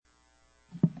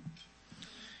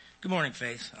Good morning,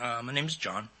 Faith. My name is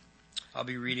John. I'll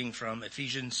be reading from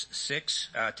Ephesians 6,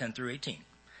 10 through 18.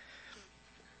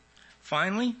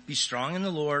 Finally, be strong in the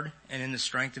Lord and in the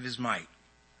strength of his might.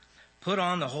 Put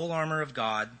on the whole armor of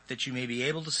God, that you may be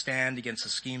able to stand against the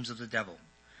schemes of the devil.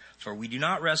 For we do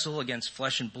not wrestle against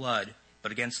flesh and blood,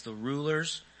 but against the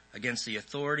rulers, against the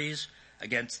authorities,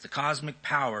 against the cosmic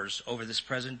powers over this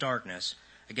present darkness,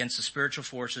 against the spiritual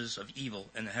forces of evil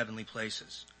in the heavenly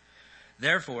places.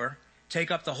 Therefore, take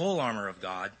up the whole armor of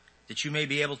God, that you may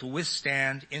be able to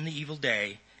withstand in the evil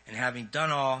day, and having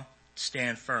done all,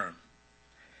 stand firm.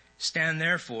 Stand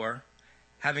therefore,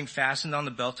 having fastened on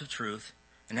the belt of truth,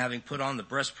 and having put on the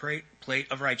breastplate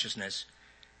of righteousness,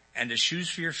 and as shoes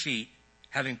for your feet,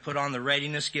 having put on the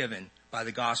readiness given by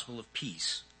the gospel of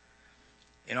peace.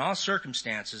 In all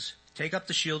circumstances, take up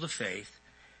the shield of faith,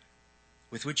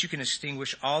 with which you can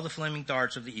extinguish all the flaming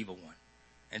darts of the evil one,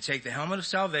 and take the helmet of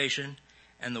salvation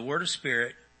and the word of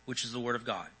Spirit, which is the word of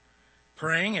God,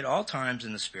 praying at all times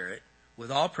in the Spirit, with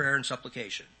all prayer and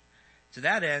supplication. To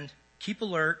that end, keep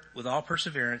alert with all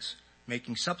perseverance,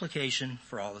 making supplication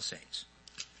for all the saints.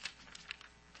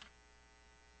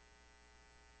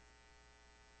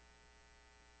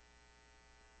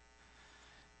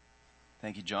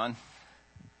 Thank you, John.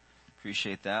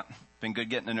 Appreciate that. Been good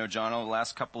getting to know John over the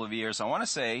last couple of years. I want to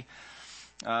say,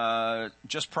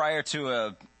 just prior to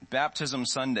a baptism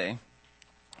Sunday,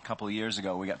 a couple of years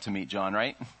ago, we got to meet John,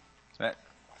 right? At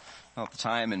the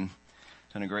time, and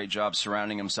done a great job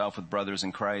surrounding himself with brothers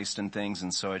in Christ and things,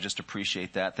 and so I just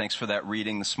appreciate that. Thanks for that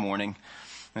reading this morning.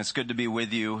 And it's good to be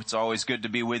with you. It's always good to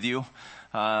be with you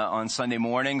on Sunday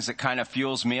mornings. It kind of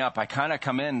fuels me up. I kind of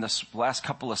come in this last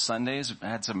couple of Sundays. I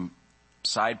had some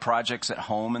side projects at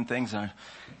home and things. I'm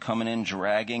coming in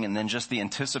dragging, and then just the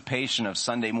anticipation of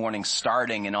Sunday morning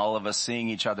starting and all of us seeing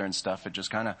each other and stuff. It just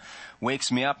kind of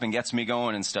wakes me up and gets me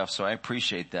going and stuff. So I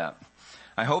appreciate that.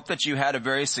 I hope that you had a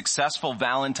very successful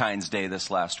Valentine's Day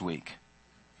this last week.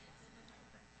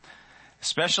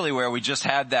 Especially where we just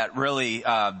had that really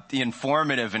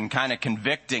informative and kind of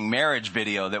convicting marriage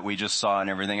video that we just saw and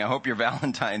everything. I hope your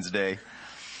Valentine's Day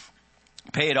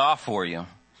paid off for you.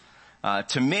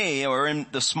 To me, or in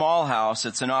the small house,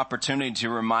 it's an opportunity to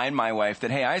remind my wife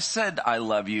that, hey, I said I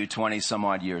love you 20 some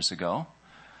odd years ago.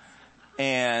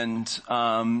 And,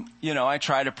 I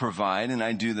try to provide and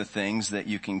I do the things that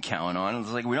you can count on. It's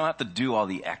like we don't have to do all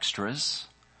the extras,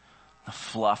 the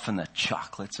fluff and the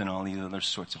chocolates and all these other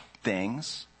sorts of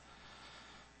things.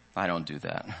 I don't do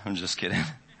that. I'm just kidding.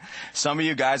 Some of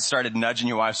you guys started nudging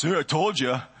your wives. I told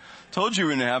you we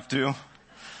didn't have to.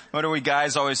 What do we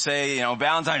guys always say?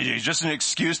 Valentine's Day is just an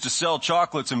excuse to sell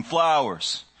chocolates and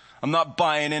flowers. I'm not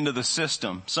buying into the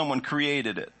system. Someone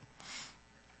created it.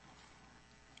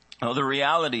 Well, the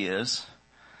reality is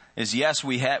yes,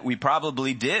 we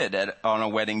probably did on a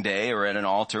wedding day or at an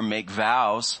altar make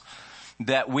vows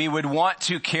that we would want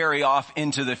to carry off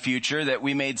into the future, that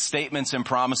we made statements and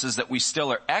promises that we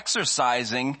still are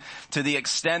exercising to the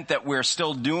extent that we're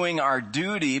still doing our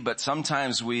duty, but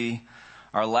sometimes we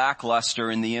are lackluster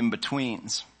in the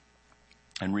in-betweens.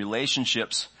 And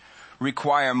relationships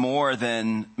require more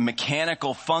than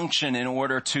mechanical function in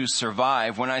order to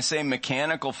survive. When I say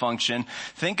mechanical function,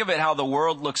 think of it how the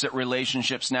world looks at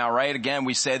relationships now, right? Again,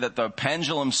 we say that the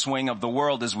pendulum swing of the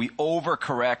world is we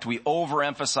overcorrect, we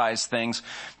overemphasize things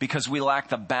because we lack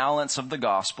the balance of the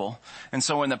gospel. And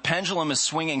so when the pendulum is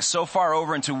swinging so far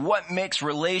over into what makes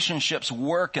relationships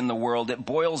work in the world, it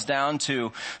boils down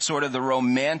to sort of the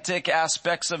romantic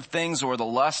aspects of things or the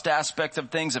lust aspect of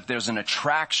things. If there's an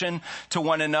attraction to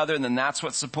one another, then that's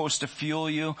what's supposed to fuel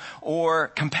you. Or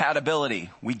compatibility.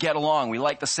 We get along. We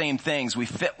like the same things. We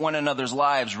fit one another's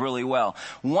lives really well.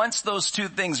 Once those two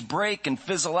things break and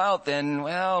fizzle out, then,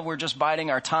 we're just biding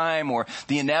our time, or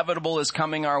the inevitable is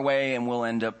coming our way and we'll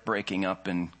end up breaking up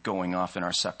and going off in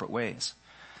our separate ways.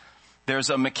 There's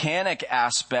a mechanic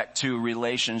aspect to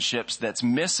relationships that's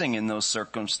missing in those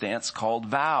circumstances called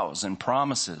vows and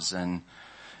promises and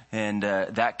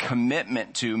that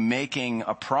commitment to making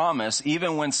a promise,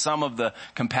 even when some of the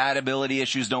compatibility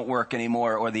issues don't work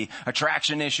anymore or the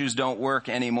attraction issues don't work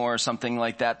anymore or something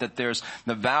like that, that there's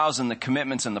the vows and the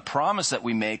commitments and the promise that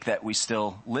we make that we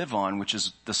still live on, which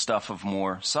is the stuff of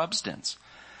more substance.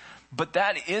 But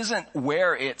that isn't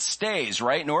where it stays,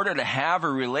 right? In order to have a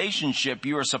relationship,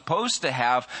 you are supposed to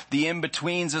have the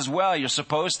in-betweens as well. You're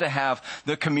supposed to have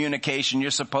the communication.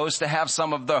 You're supposed to have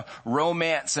some of the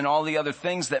romance and all the other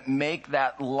things that make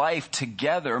that life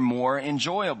together more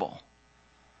enjoyable.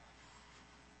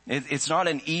 It's not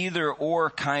an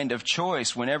either-or kind of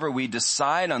choice. Whenever we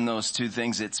decide on those two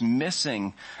things, it's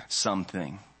missing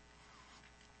something.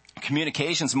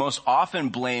 Communication's most often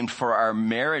blamed for our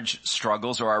marriage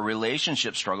struggles or our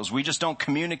relationship struggles. We just don't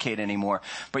communicate anymore.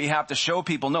 But you have to show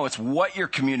people, no, it's what you're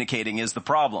communicating is the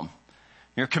problem.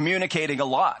 You're communicating a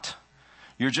lot.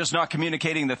 You're just not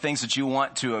communicating the things that you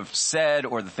want to have said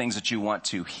or the things that you want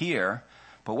to hear.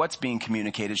 But what's being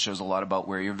communicated shows a lot about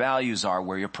where your values are,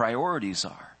 where your priorities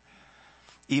are.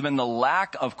 Even the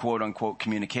lack of quote unquote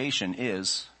communication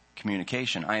is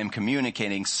communication. I am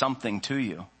communicating something to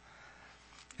you.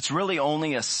 It's really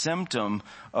only a symptom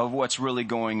of what's really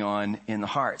going on in the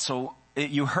heart. So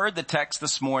you heard the text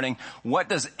this morning. What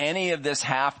does any of this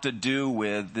have to do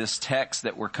with this text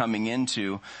that we're coming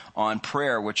into on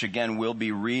prayer, which again we'll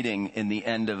be reading in the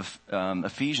end of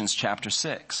Ephesians chapter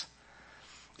 6?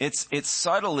 It's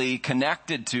subtly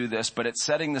connected to this, but it's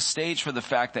setting the stage for the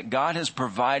fact that God has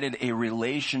provided a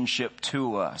relationship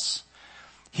to us.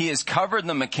 He has covered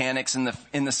the mechanics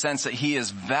in the sense that he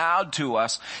has vowed to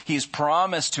us. He's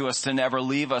promised to us to never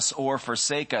leave us or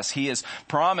forsake us. He has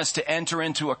promised to enter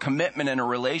into a commitment and a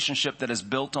relationship that is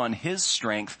built on his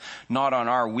strength, not on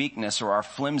our weakness or our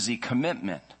flimsy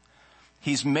commitment.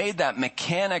 He's made that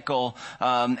mechanical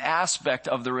aspect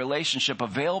of the relationship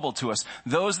available to us.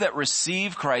 Those that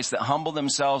receive Christ, that humble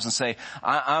themselves and say,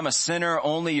 I'm a sinner,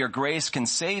 only your grace can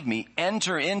save me,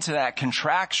 enter into that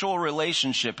contractual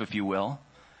relationship, if you will,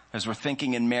 as we're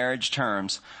thinking in marriage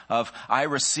terms, of I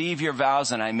receive your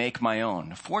vows and I make my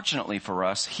own. Fortunately for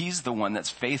us, he's the one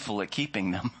that's faithful at keeping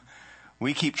them.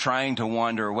 We keep trying to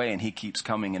wander away and he keeps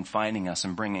coming and finding us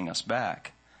and bringing us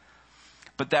back.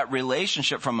 But that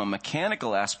relationship from a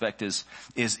mechanical aspect is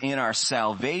in our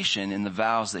salvation, in the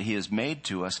vows that he has made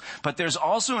to us. But there's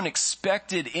also an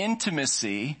expected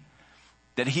intimacy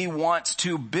that he wants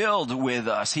to build with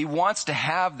us. He wants to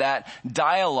have that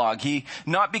dialogue.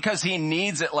 Not because he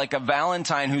needs it like a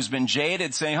Valentine who's been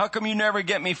jaded saying, how come you never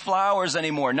get me flowers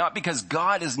anymore? Not because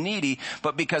God is needy,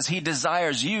 but because he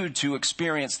desires you to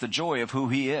experience the joy of who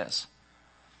he is.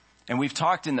 And we've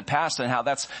talked in the past on how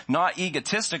that's not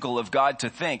egotistical of God to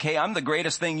think, hey, I'm the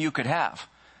greatest thing you could have,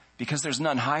 because there's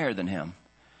none higher than him.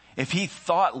 If he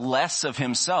thought less of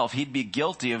himself, he'd be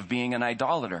guilty of being an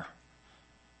idolater.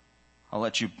 I'll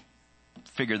let you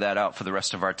figure that out for the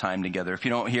rest of our time together. If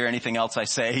you don't hear anything else I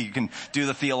say, you can do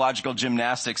the theological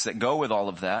gymnastics that go with all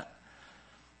of that.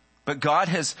 But God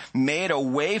has made a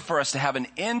way for us to have an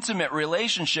intimate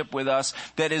relationship with us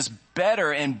that is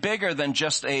better and bigger than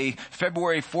just a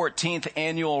February 14th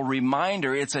annual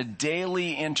reminder. It's a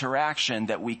daily interaction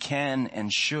that we can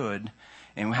and should,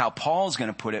 and how Paul's going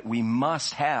to put it, we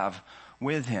must have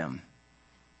with him.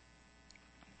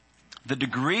 The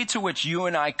degree to which you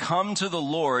and I come to the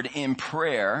Lord in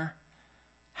prayer,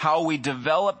 how we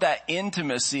develop that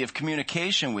intimacy of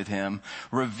communication with him,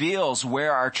 reveals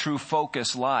where our true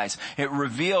focus lies. It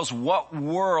reveals what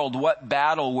world, what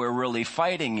battle we're really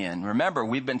fighting in. Remember,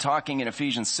 we've been talking in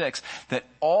Ephesians 6 that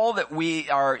all that we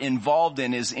are involved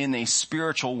in is in a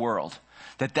spiritual world.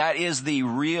 That is the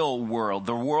real world.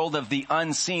 The world of the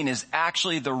unseen is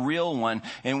actually the real one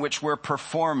in which we're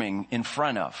performing in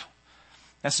front of.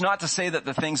 That's not to say that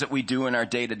the things that we do in our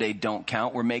day-to-day don't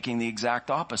count. We're making the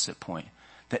exact opposite point.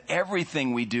 That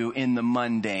everything we do in the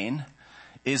mundane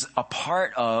is a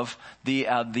part of the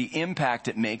impact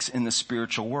it makes in the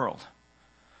spiritual world.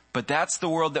 But that's the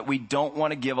world that we don't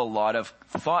want to give a lot of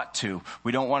thought to.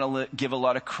 We don't want to give a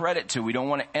lot of credit to. We don't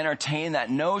want to entertain that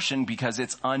notion because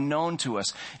it's unknown to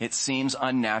us. It seems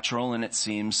unnatural and it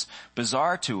seems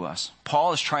bizarre to us.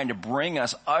 Paul is trying to bring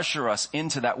us, usher us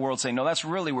into that world, saying, no, that's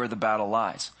really where the battle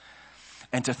lies.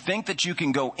 And to think that you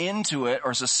can go into it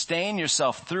or sustain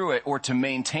yourself through it or to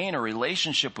maintain a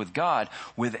relationship with God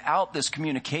without this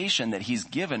communication that he's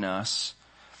given us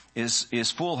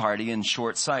is foolhardy and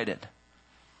short-sighted.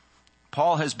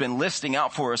 Paul has been listing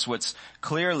out for us what's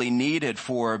clearly needed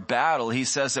for battle. He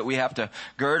says that we have to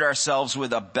gird ourselves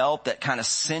with a belt that kind of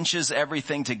cinches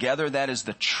everything together. That is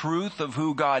the truth of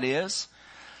who God is.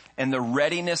 And the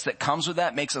readiness that comes with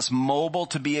that makes us mobile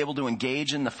to be able to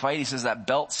engage in the fight. He says that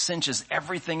belt cinches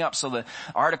everything up so the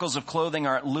articles of clothing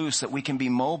aren't loose, that we can be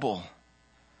mobile.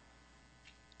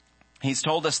 He's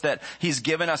told us that he's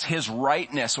given us his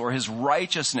rightness or his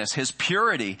righteousness, his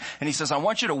purity. And he says, I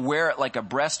want you to wear it like a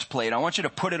breastplate. I want you to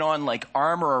put it on like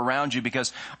armor around you,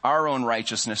 because our own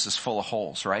righteousness is full of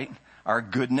holes, right? Our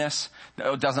goodness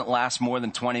doesn't last more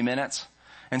than 20 minutes.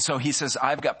 And so he says,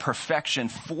 I've got perfection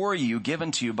for you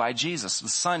given to you by Jesus. The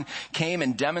Son came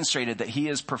and demonstrated that he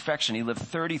is perfection. He lived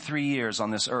 33 years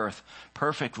on this earth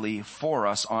perfectly for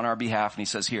us on our behalf. And he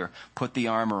says, here, put the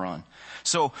armor on.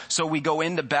 So we go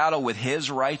into battle with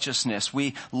his righteousness.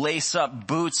 We lace up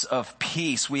boots of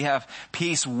peace. We have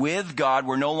peace with God.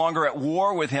 We're no longer at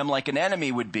war with him like an enemy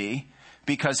would be,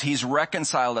 because he's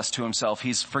reconciled us to himself.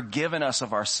 He's forgiven us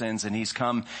of our sins, and he's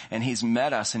come and he's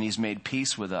met us and he's made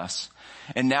peace with us.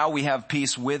 And now we have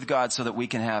peace with God so that we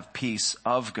can have peace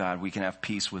of God. We can have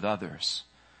peace with others.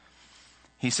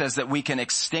 He says that we can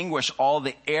extinguish all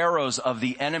the arrows of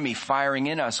the enemy firing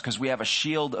in us because we have a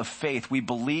shield of faith. We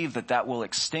believe that that will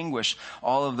extinguish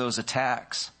all of those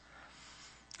attacks.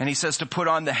 And he says to put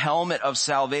on the helmet of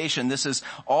salvation. This is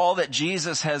all that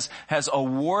Jesus has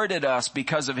awarded us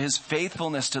because of his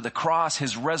faithfulness to the cross,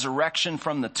 his resurrection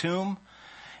from the tomb.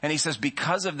 And he says,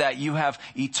 because of that, you have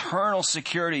eternal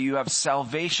security. You have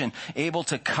salvation able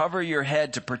to cover your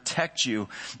head, to protect you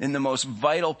in the most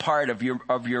vital part of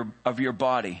your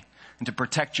body, and to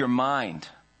protect your mind.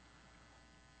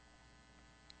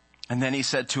 And then he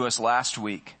said to us last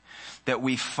week that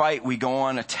we go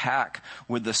on attack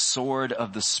with the sword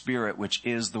of the Spirit, which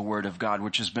is the Word of God,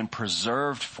 which has been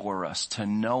preserved for us to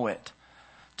know it,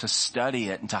 to study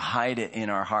it, and to hide it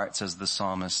in our hearts, as the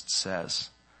psalmist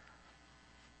says.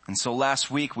 And so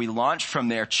last week we launched from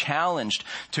there, challenged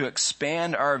to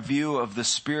expand our view of the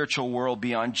spiritual world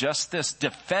beyond just this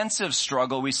defensive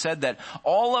struggle. We said that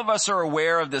all of us are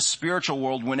aware of the spiritual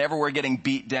world whenever we're getting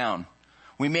beat down.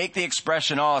 We make the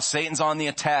expression, oh, Satan's on the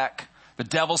attack. The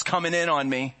devil's coming in on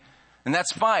me. And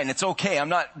that's fine. It's okay. I'm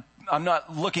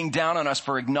not looking down on us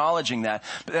for acknowledging that.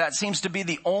 But that seems to be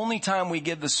the only time we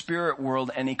give the spirit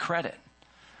world any credit.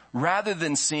 Rather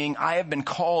than seeing, I have been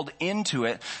called into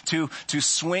it to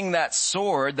swing that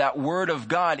sword, that word of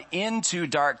God, into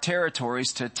dark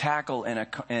territories to tackle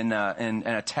and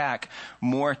attack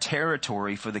more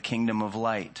territory for the kingdom of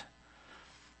light.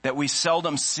 That we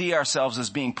seldom see ourselves as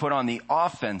being put on the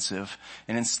offensive,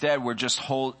 and instead we're just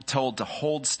told to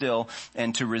hold still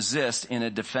and to resist in a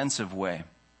defensive way.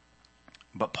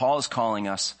 But Paul is calling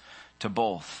us to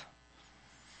both.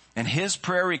 And his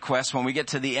prayer request, when we get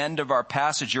to the end of our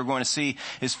passage, you're going to see,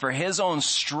 is for his own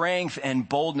strength and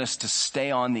boldness to stay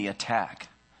on the attack.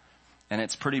 And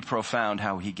it's pretty profound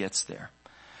how he gets there.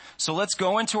 So let's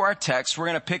go into our text. We're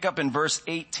going to pick up in verse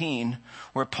 18,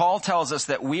 where Paul tells us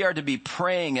that we are to be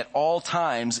praying at all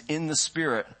times in the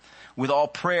Spirit with all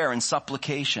prayer and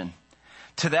supplication.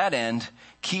 To that end,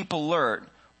 keep alert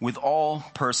with all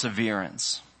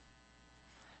perseverance.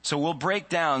 So we'll break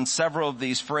down several of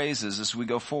these phrases as we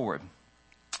go forward.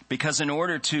 Because in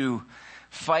order to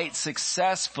fight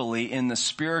successfully in the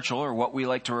spiritual, or what we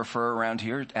like to refer around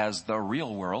here as the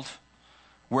real world,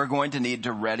 we're going to need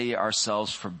to ready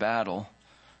ourselves for battle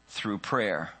through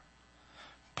prayer.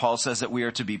 Paul says that we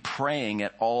are to be praying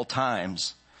at all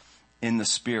times in the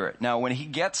Spirit. Now, when he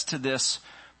gets to this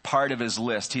part of his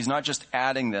list, he's not just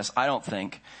adding this, I don't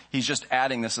think. He's just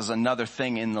adding this as another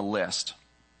thing in the list.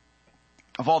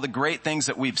 Of all the great things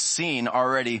that we've seen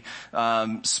already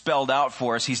spelled out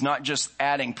for us, he's not just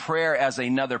adding prayer as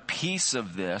another piece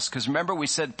of this. Because remember, we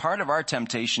said part of our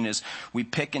temptation is we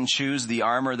pick and choose the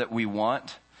armor that we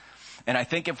want. And I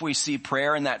think if we see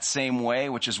prayer in that same way,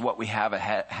 which is what we have a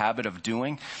habit of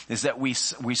doing, is that we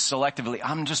selectively,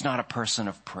 I'm just not a person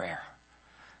of prayer.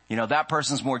 You know, that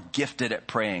person's more gifted at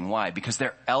praying. Why? Because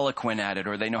they're eloquent at it,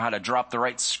 or they know how to drop the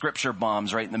right scripture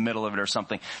bombs right in the middle of it or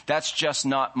something. That's just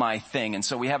not my thing. And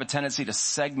so we have a tendency to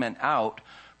segment out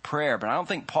prayer. But I don't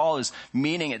think Paul is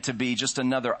meaning it to be just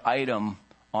another item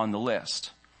on the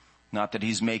list. Not that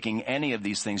he's making any of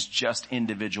these things just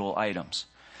individual items.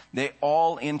 They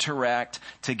all interact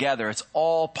together. It's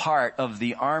all part of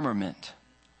the armament.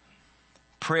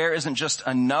 Prayer isn't just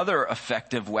another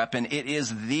effective weapon. It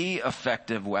is the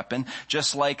effective weapon,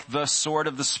 just like the sword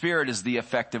of the Spirit is the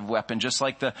effective weapon, just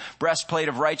like the breastplate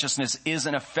of righteousness is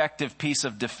an effective piece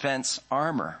of defense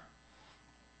armor.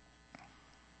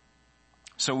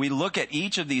 So we look at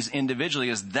each of these individually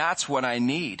as that's what I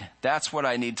need. That's what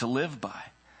I need to live by.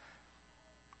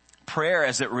 Prayer,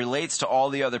 as it relates to all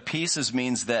the other pieces,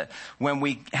 means that when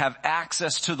we have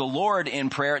access to the Lord in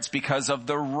prayer, it's because of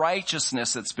the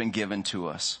righteousness that's been given to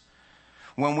us.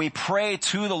 When we pray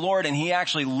to the Lord and he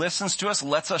actually listens to us,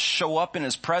 lets us show up in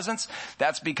his presence,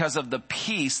 that's because of the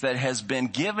peace that has been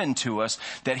given to us,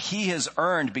 that he has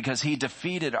earned because he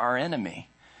defeated our enemy.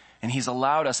 And he's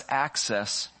allowed us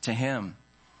access to him.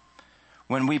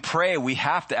 When we pray, we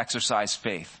have to exercise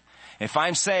faith. If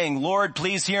I'm saying, Lord,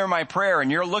 please hear my prayer,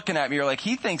 and you're looking at me, you're like,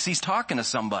 he thinks he's talking to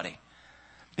somebody.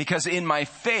 Because in my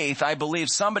faith, I believe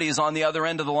somebody is on the other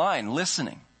end of the line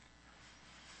listening.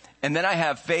 And then I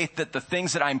have faith that the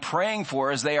things that I'm praying for,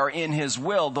 as they are in His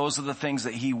will, those are the things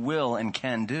that He will and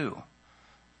can do.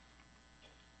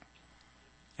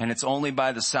 And it's only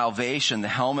by the salvation, the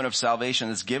helmet of salvation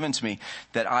that's given to me,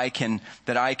 that I can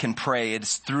pray.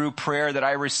 It's through prayer that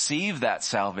I receive that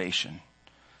salvation.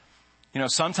 You know,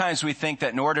 sometimes we think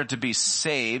that in order to be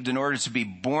saved, in order to be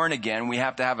born again, we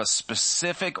have to have a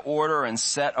specific order and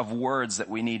set of words that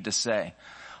we need to say.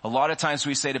 A lot of times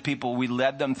we say to people, we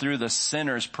led them through the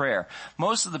sinner's prayer.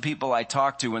 Most of the people I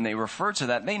talk to, when they refer to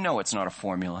that, they know it's not a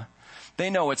formula. They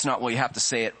know it's not, well, you have to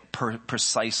say it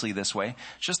precisely this way.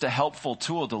 It's just a helpful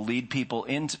tool to lead people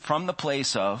from the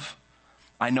place of,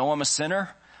 I know I'm a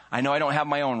sinner. I know I don't have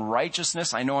my own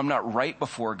righteousness. I know I'm not right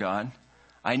before God.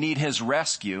 I need His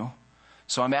rescue.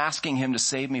 So I'm asking Him to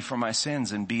save me from my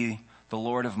sins and be the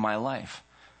Lord of my life.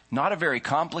 Not a very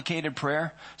complicated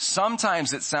prayer.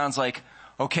 Sometimes it sounds like,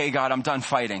 okay, God, I'm done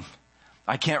fighting.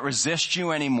 I can't resist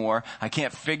you anymore. I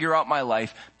can't figure out my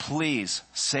life. Please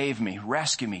save me,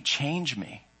 rescue me, change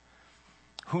me.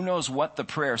 Who knows what the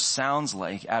prayer sounds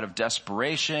like out of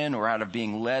desperation or out of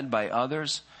being led by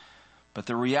others? But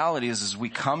the reality is we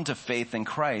come to faith in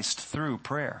Christ through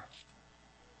prayer.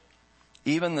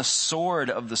 Even the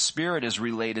sword of the Spirit is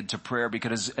related to prayer,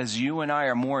 because as you and I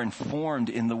are more informed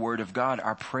in the Word of God,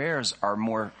 our prayers are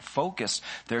more focused.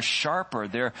 They're sharper.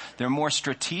 They're more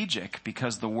strategic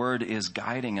because the Word is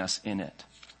guiding us in it.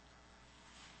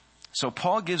 So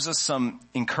Paul gives us some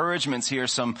encouragements here,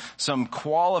 some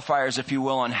qualifiers, if you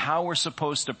will, on how we're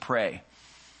supposed to pray.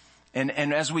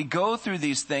 And as we go through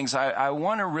these things, I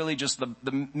want to really just,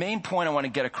 the main point I want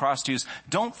to get across to you is,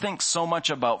 don't think so much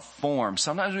about form.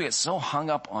 Sometimes we get so hung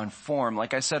up on form.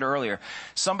 Like I said earlier,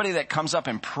 somebody that comes up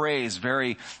and prays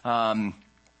very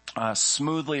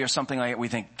smoothly or something like that, we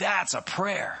think, that's a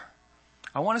prayer.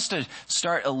 I want us to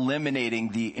start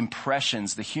eliminating the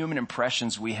impressions, the human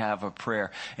impressions we have of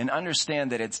prayer, and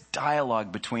understand that it's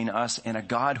dialogue between us and a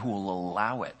God who will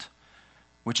allow it.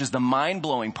 Which is the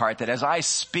mind-blowing part, that as I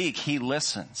speak, He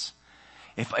listens.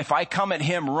 If I come at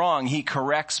Him wrong, He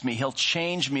corrects me. He'll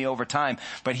change me over time.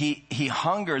 But He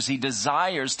hungers, He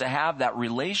desires to have that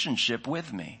relationship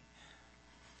with me.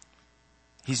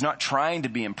 He's not trying to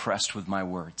be impressed with my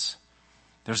words.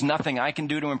 There's nothing I can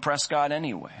do to impress God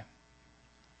anyway.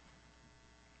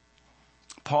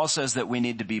 Paul says that we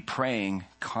need to be praying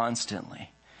constantly.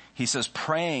 He says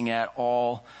praying at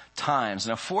all times.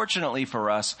 Now, fortunately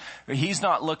for us, he's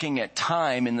not looking at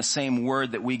time in the same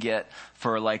word that we get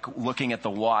for like looking at the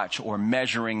watch or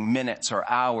measuring minutes or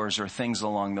hours or things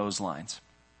along those lines.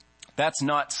 That's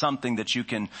not something that you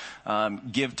can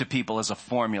give to people as a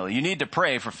formula. You need to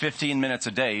pray for 15 minutes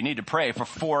a day. You need to pray for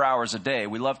 4 hours a day.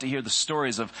 We love to hear the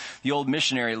stories of the old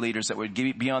missionary leaders that would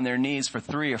be on their knees for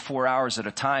 3 or 4 hours at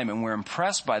a time, and we're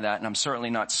impressed by that, and I'm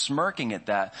certainly not smirking at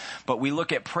that. But we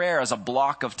look at prayer as a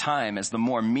block of time, as the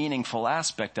more meaningful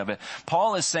aspect of it.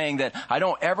 Paul is saying that I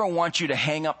don't ever want you to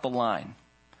hang up the line.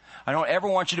 I don't ever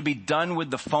want you to be done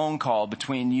with the phone call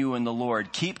between you and the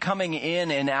Lord. Keep coming in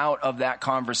and out of that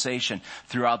conversation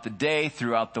throughout the day,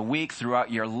 throughout the week, throughout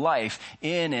your life,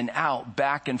 in and out,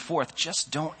 back and forth.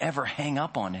 Just don't ever hang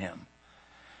up on Him.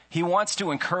 He wants to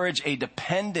encourage a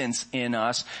dependence in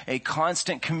us, a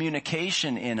constant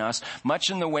communication in us,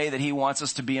 much in the way that He wants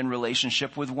us to be in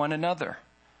relationship with one another.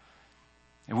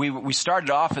 We started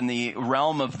off in the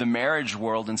realm of the marriage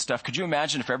world and stuff. Could you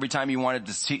imagine if every time you wanted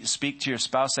to speak to your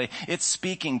spouse, say, it's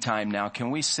speaking time now.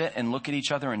 Can we sit and look at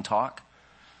each other and talk?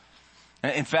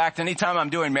 In fact, anytime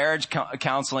I'm doing marriage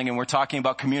counseling and we're talking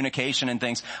about communication and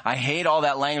things, I hate all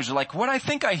that language. They're like, what I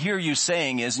think I hear you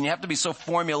saying is, and you have to be so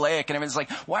formulaic, and everything's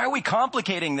like, why are we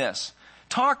complicating this?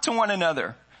 Talk to one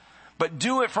another. But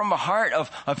do it from a heart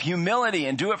of humility,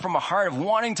 and do it from a heart of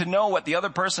wanting to know what the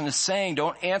other person is saying.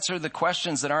 Don't answer the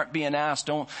questions that aren't being asked.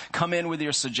 Don't come in with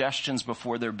your suggestions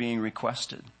before they're being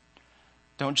requested.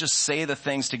 Don't just say the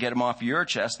things to get them off your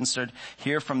chest. Instead,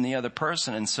 hear from the other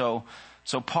person. And so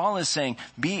Paul is saying,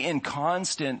 be in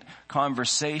constant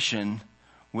conversation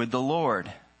with the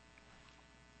Lord.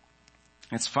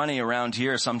 It's funny around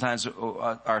here, sometimes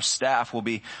our staff will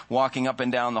be walking up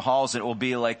and down the halls. It will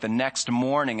be like the next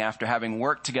morning after having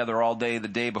worked together all day the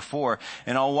day before.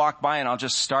 And I'll walk by and I'll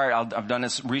just start. I've done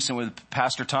this recently with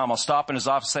Pastor Tom. I'll stop in his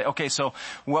office and say, okay, so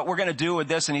what we're going to do with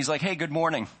this? And he's like, hey, good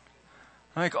morning.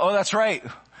 I'm like, oh, that's right.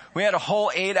 We had a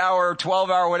whole 8-hour,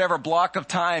 12-hour, whatever block of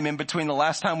time in between the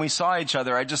last time we saw each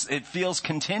other. It feels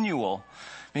continual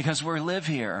because we live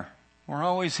here. We're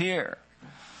always here.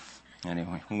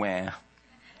 Anyway, wah.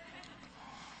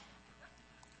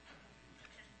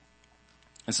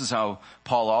 This is how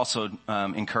Paul also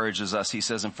encourages us. He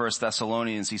says in 1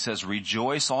 Thessalonians, he says,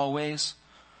 rejoice always,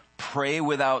 pray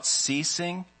without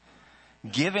ceasing,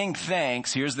 giving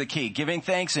thanks, here's the key, giving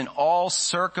thanks in all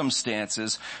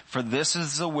circumstances, for this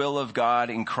is the will of God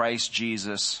in Christ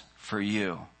Jesus for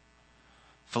you.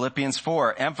 Philippians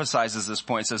 4 emphasizes this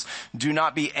point. It says, do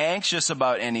not be anxious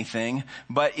about anything,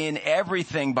 but in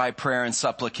everything by prayer and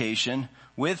supplication,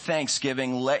 with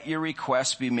thanksgiving, let your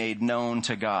requests be made known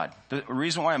to God. The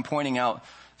reason why I'm pointing out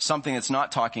something that's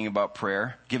not talking about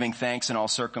prayer, giving thanks in all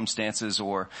circumstances,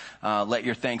 or let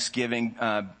your thanksgiving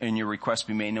and your requests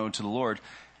be made known to the Lord.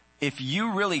 If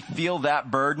you really feel that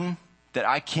burden, that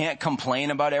I can't complain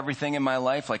about everything in my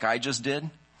life like I just did,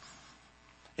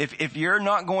 if you're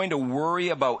not going to worry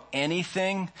about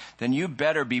anything, then you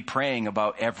better be praying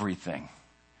about everything.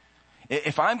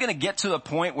 If I'm going to get to the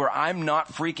point where I'm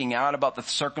not freaking out about the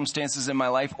circumstances in my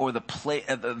life or the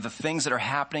things that are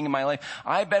happening in my life,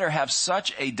 I better have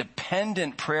such a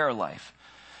dependent prayer life.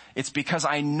 It's because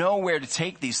I know where to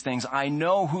take these things. I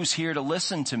know who's here to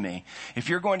listen to me. If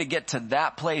you're going to get to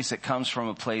that place, it comes from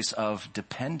a place of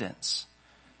dependence.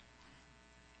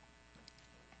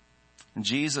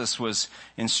 Jesus was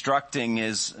instructing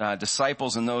his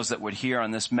disciples and those that would hear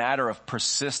on this matter of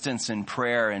persistence in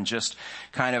prayer and just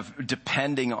kind of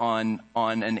depending on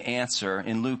an answer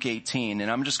in Luke 18.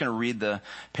 And I'm just going to read the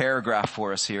paragraph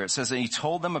for us here. It says that he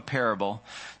told them a parable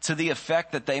to the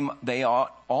effect that they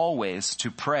ought always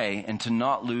to pray and to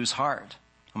not lose heart.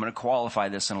 I'm going to qualify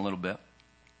this in a little bit.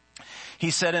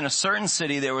 He said, in a certain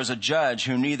city there was a judge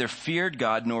who neither feared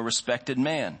God nor respected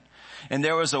man. And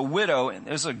there was a widow, and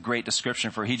there's a great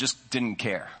description for her. He just didn't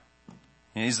care.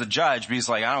 And he's the judge, but he's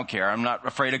like, I don't care. I'm not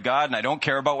afraid of God, and I don't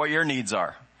care about what your needs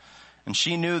are. And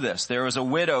she knew this. There was a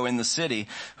widow in the city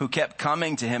who kept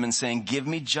coming to him and saying, give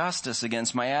me justice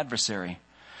against my adversary.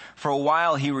 For a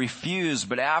while he refused,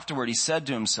 but afterward he said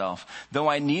to himself, though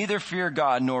I neither fear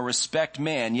God nor respect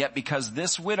man, yet because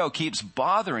this widow keeps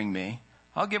bothering me,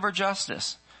 I'll give her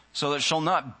justice, so that she'll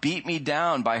not beat me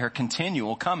down by her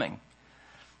continual coming.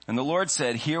 And the Lord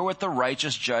said, hear what the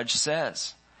righteous judge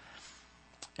says,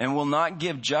 and will not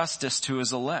give justice to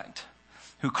his elect,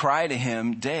 who cry to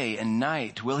him day and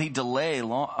night. Will he delay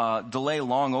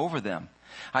long over them?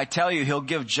 I tell you, he'll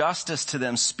give justice to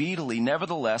them speedily.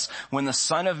 Nevertheless, when the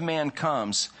Son of Man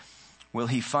comes, will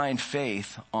he find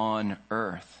faith on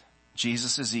earth?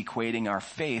 Jesus is equating our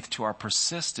faith to our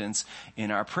persistence in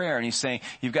our prayer. And he's saying,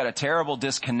 you've got a terrible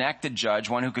disconnected judge,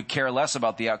 one who could care less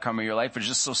about the outcome of your life, but is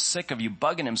just so sick of you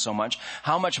bugging him so much.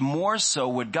 How much more so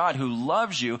would God, who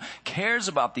loves you, cares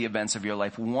about the events of your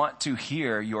life, want to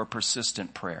hear your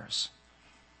persistent prayers?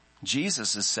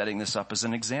 Jesus is setting this up as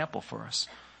an example for us.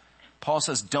 Paul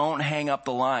says, don't hang up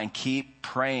the line. Keep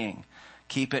praying.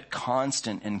 Keep it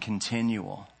constant and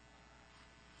continual.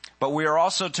 But we are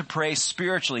also to pray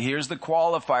spiritually. Here's the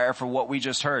qualifier for what we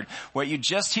just heard. What you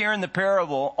just hear in the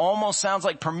parable almost sounds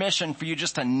like permission for you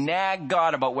just to nag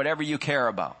God about whatever you care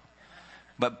about.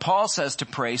 But Paul says to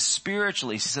pray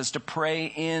spiritually. He says to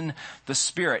pray in the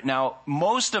Spirit. Now,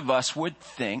 most of us would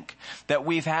think that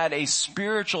we've had a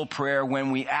spiritual prayer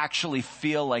when we actually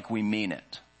feel like we mean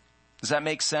it. Does that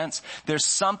make sense? There's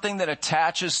something that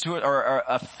attaches to it or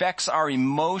affects our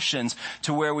emotions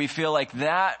to where we feel like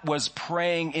that was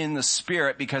praying in the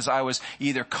Spirit because I was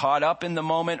either caught up in the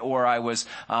moment or I was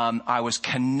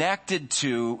connected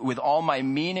to with all my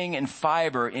meaning and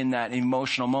fiber in that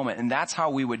emotional moment. And that's how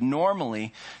we would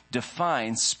normally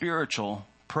define spiritual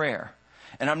prayer.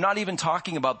 And I'm not even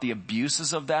talking about the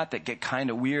abuses of that get kind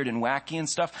of weird and wacky and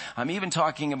stuff. I'm even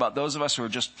talking about those of us who are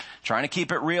just trying to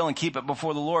keep it real and keep it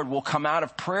before the Lord. We'll come out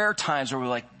of prayer times where we're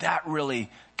like, that really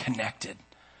connected.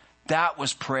 That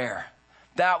was prayer.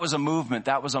 That was a movement.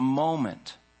 That was a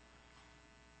moment.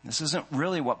 This isn't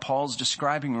really what Paul's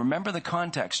describing. Remember the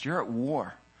context. You're at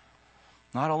war.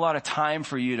 Not a lot of time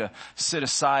for you to sit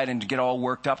aside and to get all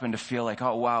worked up and to feel like,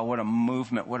 oh wow, what a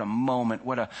movement, what a moment,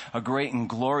 what a great and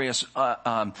glorious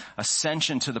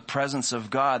ascension to the presence of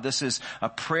God. This is a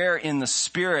prayer in the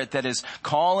Spirit that is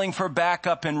calling for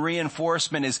backup and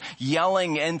reinforcement, is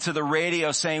yelling into the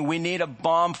radio saying, we need a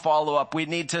bomb follow-up, we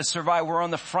need to survive, we're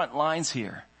on the front lines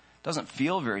here. It doesn't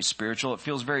feel very spiritual, it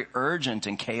feels very urgent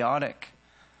and chaotic.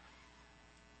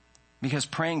 Because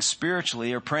praying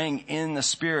spiritually or praying in the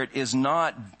Spirit is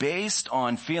not based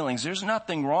on feelings. There's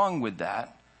nothing wrong with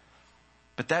that.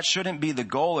 But that shouldn't be the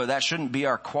goal, or that shouldn't be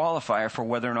our qualifier for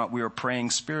whether or not we are praying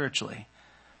spiritually.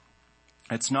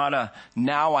 It's not a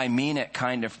now I mean it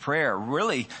kind of prayer.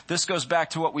 Really, this goes back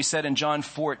to what we said in John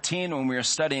 14 when we were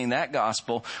studying that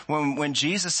gospel. When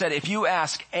Jesus said, if you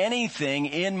ask anything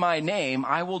in my name,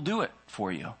 I will do it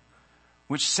for you.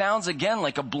 which sounds again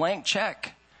like a blank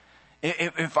check.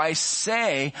 If I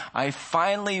say I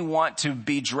finally want to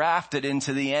be drafted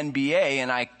into the NBA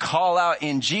and I call out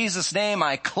in Jesus' name,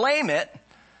 I claim it,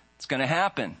 it's going to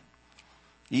happen,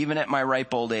 even at my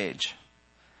ripe old age.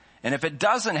 And if it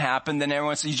doesn't happen, then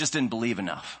everyone says, you just didn't believe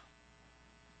enough.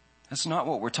 That's not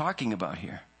what we're talking about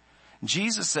here.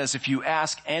 Jesus says if you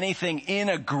ask anything in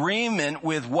agreement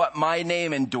with what my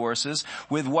name endorses,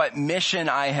 with what mission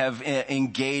I have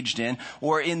engaged in,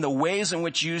 or in the ways in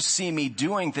which you see me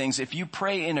doing things, if you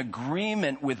pray in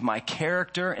agreement with my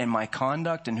character and my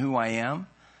conduct and who I am,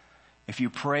 if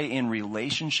you pray in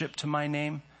relationship to my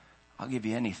name, I'll give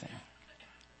you anything.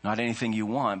 Not anything you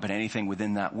want, but anything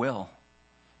within that will.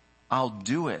 I'll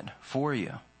do it for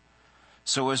you.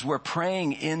 So as we're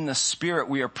praying in the Spirit,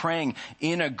 we are praying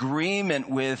in agreement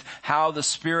with how the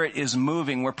Spirit is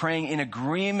moving. We're praying in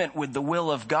agreement with the will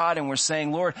of God, and we're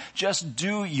saying, Lord, just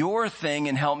do your thing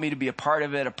and help me to be a part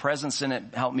of it, a presence in it,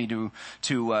 help me to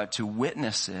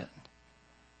witness it.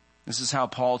 This is how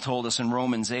Paul told us in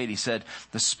Romans 8. He said,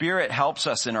 the Spirit helps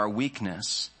us in our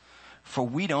weakness, for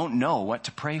we don't know what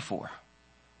to pray for.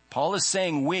 Paul is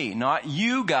saying we, not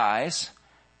you guys.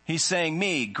 He's saying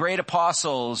me, great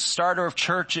apostles, starter of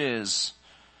churches,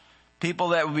 people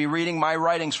that will be reading my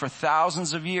writings for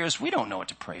thousands of years. We don't know what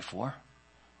to pray for.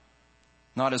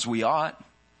 Not as we ought.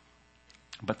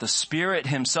 But the Spirit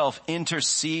himself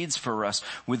intercedes for us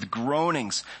with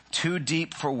groanings too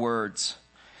deep for words.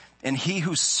 And he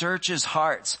who searches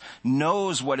hearts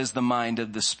knows what is the mind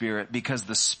of the Spirit, because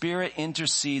the Spirit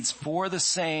intercedes for the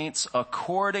saints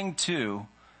according to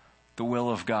the will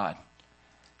of God.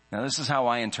 Now, this is how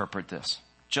I interpret this.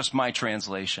 Just my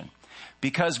translation.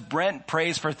 Because Brent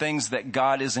prays for things that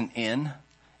God isn't in,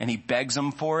 and he begs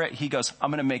him for it, he goes,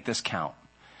 I'm going to make this count.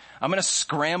 I'm going to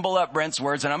scramble up Brent's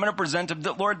words, and I'm going to present him,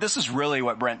 Lord, this is really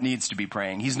what Brent needs to be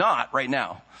praying. He's not right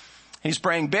now. He's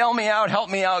praying, bail me out, help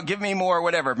me out, give me more,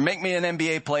 whatever. Make me an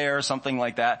NBA player or something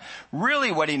like that.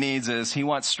 Really what he needs is he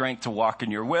wants strength to walk in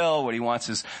your will. What he wants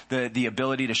is the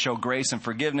ability to show grace and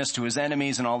forgiveness to his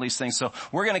enemies and all these things. So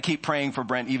we're going to keep praying for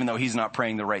Brent even though he's not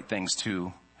praying the right things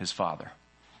to his Father.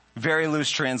 Very loose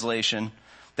translation.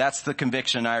 That's the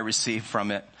conviction I received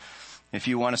from it. If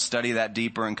you want to study that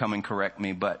deeper and come and correct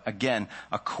me. But again,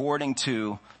 according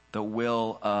to the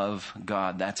will of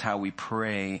God, that's how we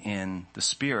pray in the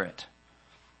Spirit.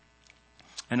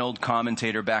 An old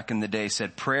commentator back in the day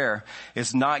said, prayer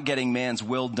is not getting man's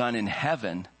will done in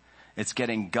heaven. It's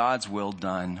getting God's will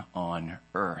done on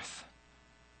earth.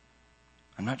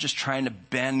 I'm not just trying to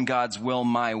bend God's will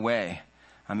my way.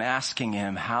 I'm asking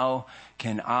him, how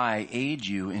can I aid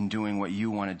you in doing what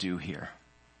you want to do here?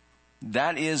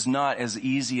 That is not as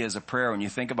easy as a prayer when you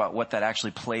think about what that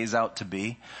actually plays out to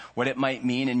be, what it might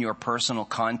mean in your personal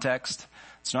context.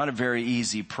 It's not a very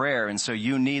easy prayer, and so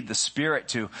you need the Spirit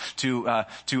to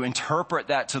interpret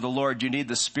that to the Lord. You need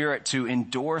the Spirit to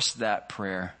endorse that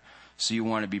prayer, so you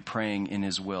want to be praying in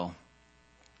his will.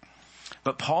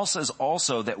 But Paul says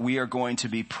also that we are going to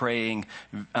be praying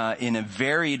in a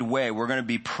varied way. We're going to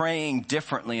be praying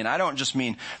differently, and I don't just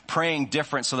mean praying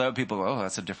different so that people go, oh,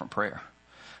 that's a different prayer.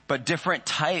 But different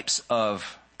types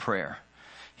of prayer.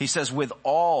 He says with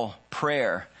all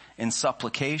prayer and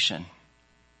supplication.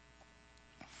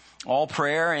 All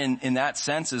prayer in that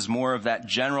sense is more of that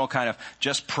general kind of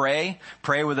just pray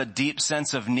with a deep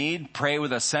sense of need, pray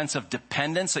with a sense of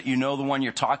dependence that you know the one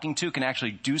you're talking to can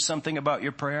actually do something about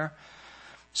your prayer.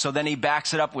 So then he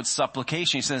backs it up with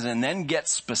supplication. He says, and then get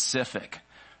specific.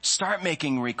 Start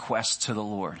making requests to the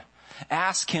Lord.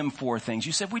 Ask him for things.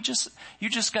 You said, you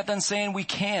just got done saying we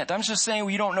can't. I'm just saying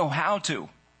we don't know how to.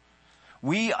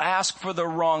 We ask for the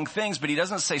wrong things, but he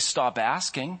doesn't say stop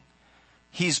asking.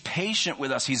 He's patient with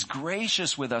us. He's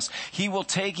gracious with us. He will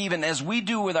take, even as we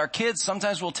do with our kids,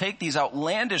 sometimes we'll take these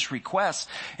outlandish requests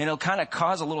and it'll kind of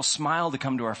cause a little smile to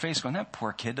come to our face going, that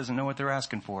poor kid doesn't know what they're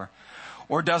asking for.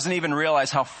 Or doesn't even realize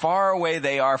how far away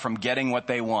they are from getting what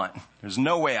they want. There's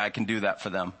no way I can do that for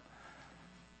them.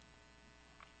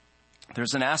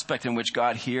 There's an aspect in which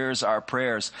God hears our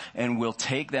prayers and will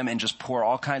take them and just pour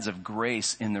all kinds of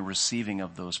grace in the receiving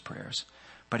of those prayers.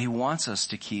 But he wants us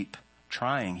to keep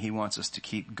trying. He wants us to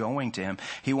keep going to him.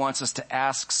 He wants us to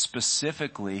ask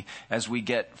specifically as we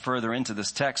get further into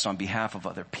this text on behalf of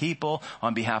other people,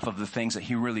 on behalf of the things that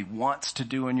he really wants to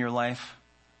do in your life.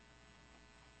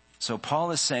 So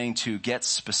Paul is saying to get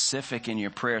specific in your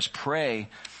prayers. Pray,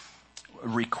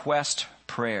 request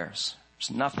prayers.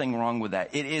 There's nothing wrong with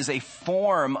that. It is a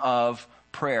form of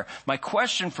prayer. My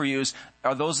question for you is,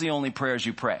 are those the only prayers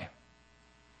you pray?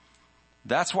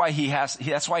 That's why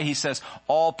he says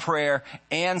all prayer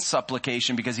and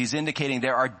supplication, because he's indicating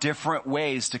there are different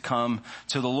ways to come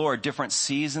to the Lord, different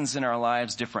seasons in our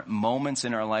lives, different moments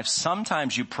in our lives.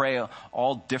 Sometimes you pray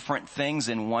all different things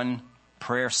in one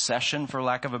prayer session, for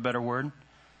lack of a better word.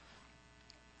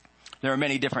 There are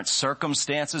many different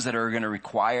circumstances that are going to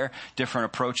require different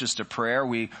approaches to prayer.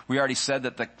 We already said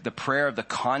that the prayer of the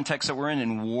context that we're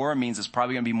in war means it's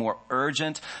probably going to be more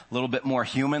urgent, a little bit more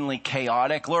humanly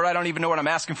chaotic. Lord, I don't even know what I'm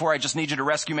asking for. I just need you to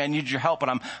rescue me. I need your help. But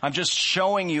I'm just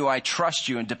showing you I trust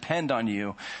you and depend on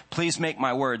you. Please make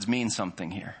my words mean something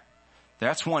here.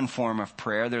 That's one form of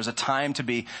prayer. There's a time to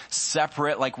be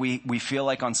separate, like we feel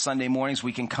like on Sunday mornings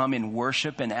we can come in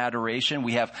worship and adoration.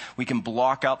 We can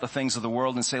block out the things of the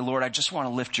world and say, Lord, I just want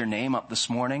to lift your name up this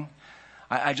morning.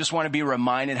 I just want to be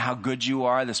reminded how good you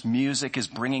are. This music is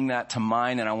bringing that to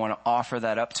mind, and I want to offer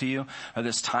that up to you. Or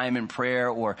this time in prayer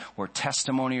or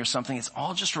testimony or something. It's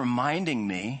all just reminding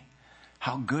me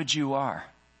how good you are.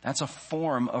 That's a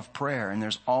form of prayer, and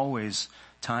there's always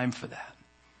time for that.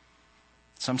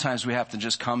 Sometimes we have to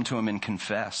just come to him and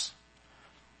confess.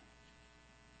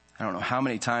 I don't know how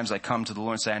many times I come to the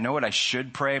Lord and say, I know what I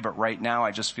should pray, but right now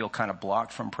I just feel kind of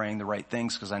blocked from praying the right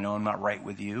things because I know I'm not right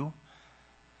with you.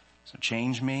 So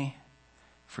change me,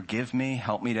 forgive me,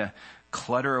 help me to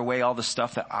clutter away all the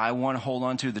stuff that I want to hold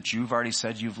on to that you've already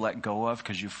said you've let go of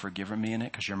because you've forgiven me in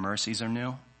it, because your mercies are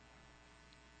new.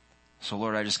 So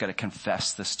Lord, I just got to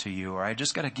confess this to you, or I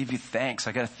just got to give you thanks.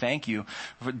 I got to thank you.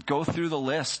 Go through the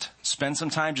list. Spend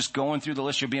some time just going through the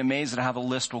list. You'll be amazed at how the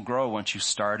list will grow once you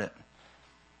start it.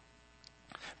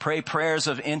 Pray prayers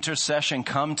of intercession.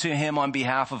 Come to him on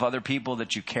behalf of other people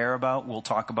that you care about. We'll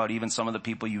talk about even some of the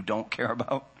people you don't care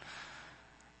about.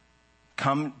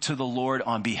 Come to the Lord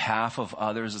on behalf of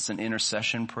others. It's an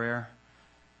intercession prayer.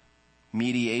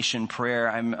 Mediation prayer.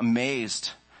 I'm amazed.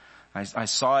 I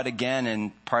saw it again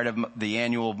in part of the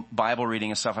annual Bible reading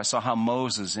and stuff. I saw how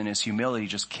Moses in his humility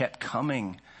just kept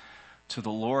coming to the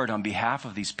Lord on behalf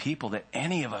of these people that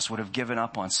any of us would have given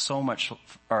up on so much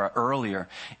earlier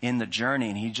in the journey.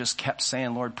 And he just kept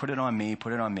saying, Lord, put it on me,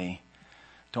 put it on me.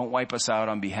 Don't wipe us out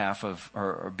on behalf of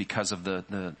or because of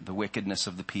the wickedness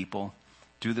of the people.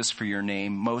 Do this for your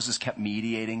name. Moses kept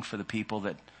mediating for the people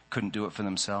that couldn't do it for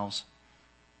themselves.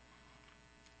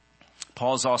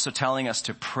 Paul's also telling us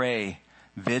to pray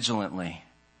vigilantly.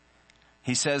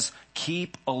 He says,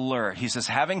 keep alert. He says,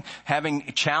 having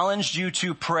challenged you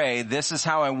to pray, this is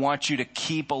how I want you to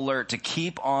keep alert, to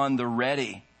keep on the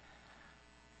ready.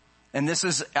 And this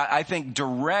is, I think,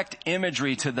 direct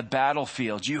imagery to the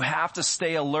battlefield. You have to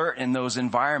stay alert in those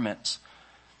environments.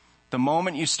 The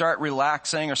moment you start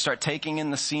relaxing or start taking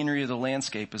in the scenery of the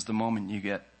landscape is the moment you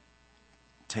get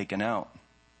taken out.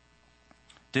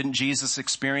 Didn't Jesus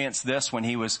experience this when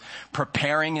he was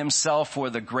preparing himself for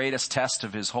the greatest test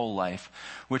of his whole life,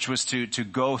 which was to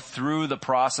go through the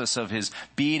process of his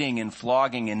beating and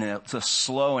flogging and the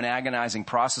slow and agonizing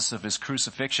process of his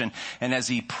crucifixion. And as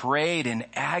he prayed in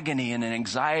agony and in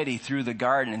anxiety through the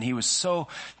garden, and he was so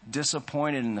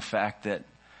disappointed in the fact that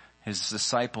his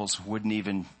disciples wouldn't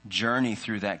even journey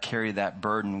through that, carry that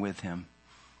burden with him.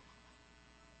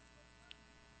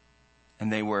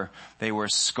 And they were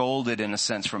scolded in a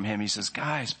sense from him. He says,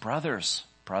 guys, brothers,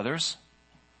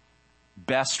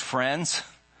 best friends,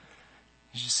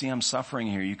 you see I'm suffering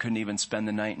here. You couldn't even spend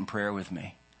the night in prayer with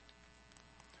me.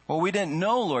 Well, we didn't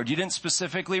know, Lord. You didn't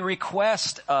specifically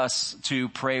request us to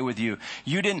pray with you.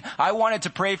 I wanted to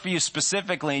pray for you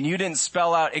specifically, and you didn't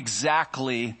spell out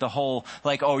exactly the whole,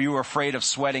 like, oh, you were afraid of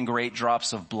sweating great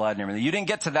drops of blood and everything. You didn't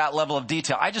get to that level of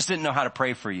detail. I just didn't know how to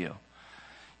pray for you.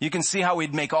 You can see how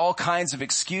we'd make all kinds of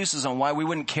excuses on why we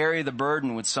wouldn't carry the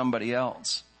burden with somebody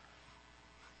else.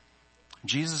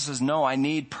 Jesus says, no, I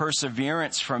need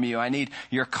perseverance from you. I need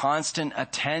your constant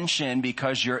attention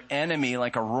because your enemy,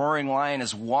 like a roaring lion,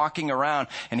 is walking around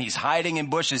and he's hiding in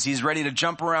bushes. He's ready to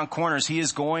jump around corners. He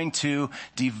is going to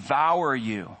devour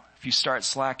you. If you start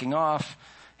slacking off,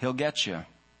 he'll get you.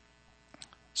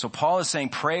 So Paul is saying,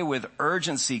 pray with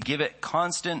urgency. Give it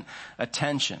constant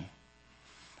attention.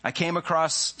 I came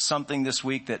across something this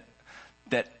week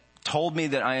that told me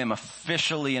that I am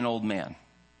officially an old man.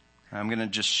 I'm going to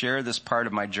just share this part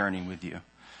of my journey with you.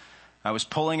 I was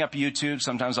pulling up YouTube.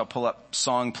 Sometimes I'll pull up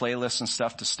song playlists and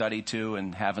stuff to study to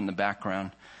and have in the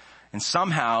background. And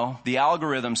somehow the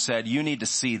algorithm said, you need to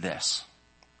see this.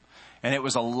 And it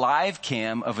was a live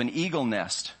cam of an eagle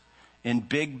nest in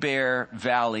Big Bear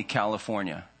Valley,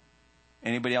 California.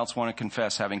 Anybody else want to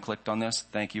confess having clicked on this?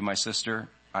 Thank you, my sister.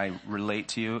 I relate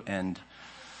to you, and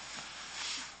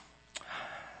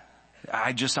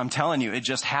I'm telling you, it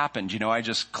just happened. I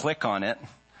just click on it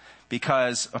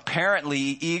because apparently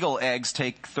eagle eggs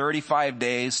take 35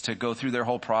 days to go through their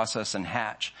whole process and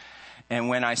hatch. And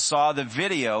when I saw the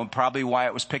video, probably why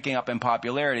it was picking up in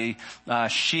popularity,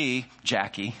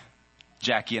 Jackie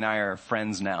and I are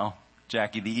friends now,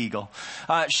 Jackie the eagle,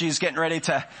 she's getting ready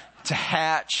to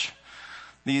hatch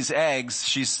these eggs.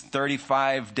 She's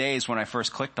 35 days when I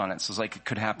first clicked on it. So it's like it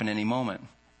could happen any moment.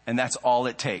 And that's all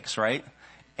it takes, right?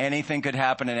 Anything could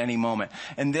happen at any moment.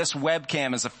 And this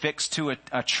webcam is affixed to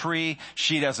a tree.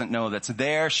 She doesn't know that's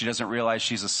there. She doesn't realize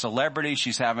she's a celebrity.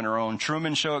 She's having her own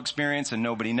Truman Show experience and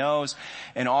nobody knows.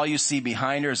 And all you see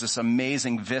behind her is this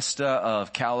amazing vista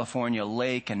of California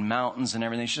lake and mountains and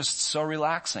everything. It's just so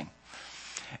relaxing.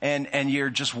 And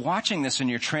you're just watching this and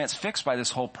you're transfixed by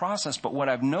this whole process. But what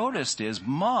I've noticed is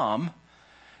Mom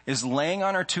is laying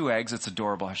on her 2 eggs. It's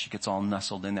adorable how she gets all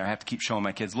nestled in there. I have to keep showing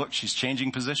my kids, look, she's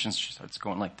changing positions. She starts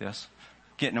going like this,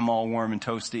 getting them all warm and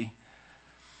toasty.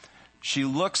 She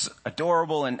looks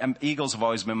adorable, and eagles have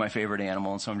always been my favorite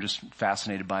animal, and so I'm just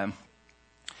fascinated by them.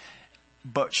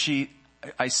 But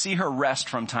I see her rest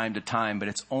from time to time, but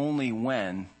it's only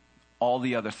when all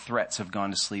the other threats have gone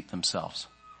to sleep themselves.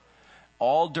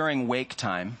 All during wake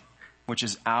time, which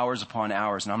is hours upon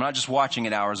hours. And I'm not just watching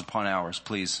it hours upon hours,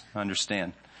 please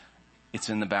understand. It's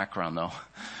in the background though.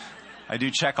 I do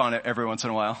check on it every once in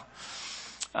a while.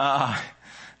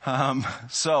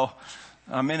 So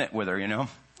I'm in it with her, you know.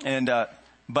 And,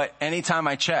 but anytime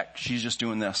I check, she's just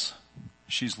doing this.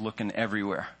 She's looking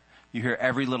everywhere. You hear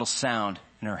every little sound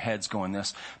and her head's going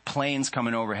this. Planes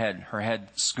coming overhead. Her head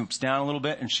scoops down a little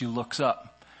bit and she looks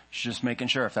up. She's just making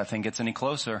sure if that thing gets any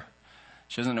closer.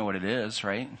 She doesn't know what it is,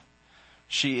 right?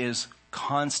 She is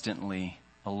constantly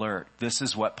alert. This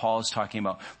is what Paul is talking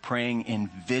about. Praying in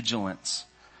vigilance.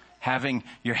 Having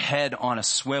your head on a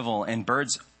swivel, and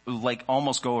birds like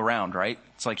almost go around, right?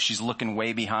 It's like she's looking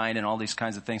way behind and all these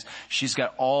kinds of things. She's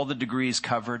got all the degrees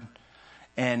covered,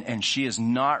 and she is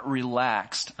not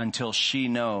relaxed until she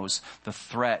knows the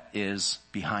threat is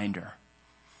behind her.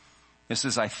 This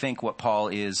is, I think, what Paul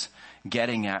is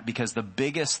getting at, because the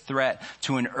biggest threat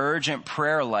to an urgent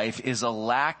prayer life is a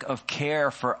lack of care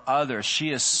for others.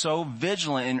 She is so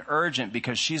vigilant and urgent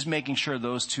because she's making sure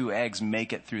those 2 eggs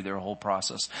make it through their whole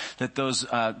process, that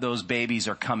those babies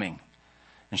are coming.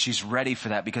 And she's ready for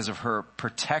that because of her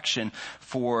protection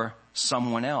for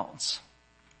someone else.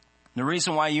 The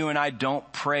reason why you and I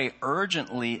don't pray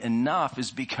urgently enough is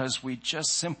because we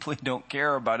just simply don't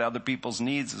care about other people's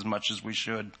needs as much as we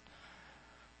should.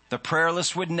 The prayer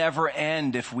list would never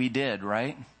end if we did,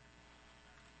 right?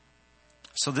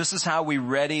 So this is how we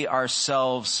ready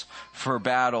ourselves for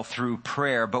battle, through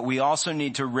prayer, but we also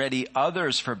need to ready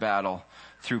others for battle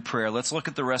through prayer. Let's look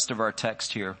at the rest of our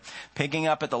text here. Picking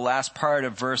up at the last part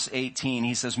of verse 18,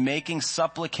 he says, making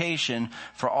supplication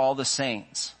for all the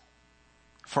saints.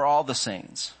 For all the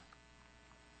saints.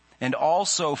 And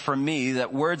also for me,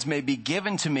 that words may be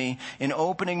given to me in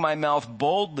opening my mouth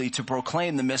boldly to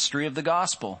proclaim the mystery of the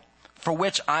gospel, for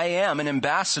which I am an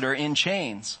ambassador in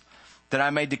chains, that I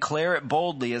may declare it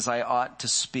boldly as I ought to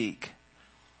speak.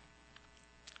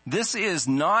 This is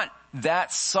not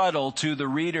that subtle to the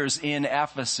readers in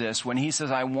Ephesus when he says,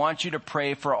 I want you to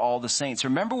pray for all the saints.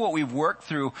 Remember what we've worked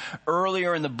through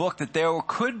earlier in the book, that there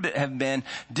could have been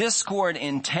discord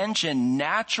and tension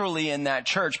naturally in that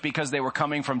church because they were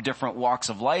coming from different walks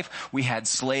of life. We had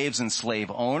slaves and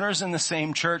slave owners in the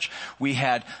same church. We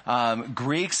had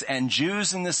Greeks and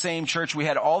Jews in the same church. We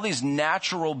had all these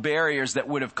natural barriers that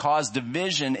would have caused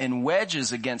division and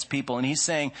wedges against people. And he's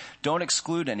saying, don't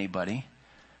exclude anybody.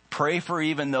 Pray for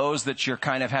even those that you're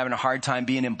kind of having a hard time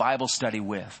being in Bible study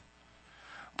with.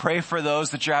 Pray for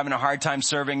those that you're having a hard time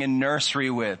serving in nursery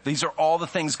with. These are all the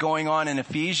things going on in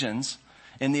Ephesians,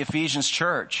 in the Ephesians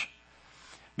church,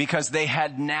 because they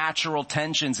had natural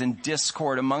tensions and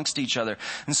discord amongst each other.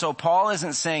 And so Paul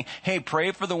isn't saying, hey,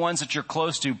 pray for the ones that you're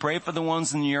close to. Pray for the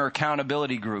ones in your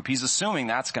accountability group. He's assuming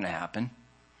that's going to happen.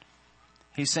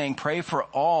 He's saying, pray for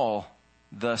all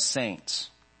the saints.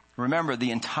 Remember,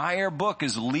 the entire book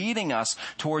is leading us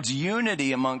towards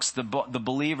unity amongst the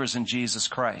believers in Jesus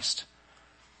Christ.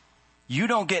 You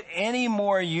don't get any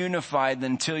more unified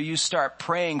until you start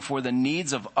praying for the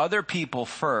needs of other people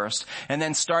first, and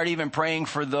then start even praying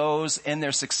for those and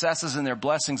their successes and their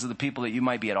blessings of the people that you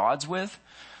might be at odds with,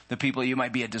 the people you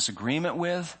might be at disagreement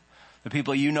with, the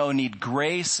people you know need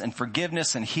grace and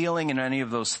forgiveness and healing and any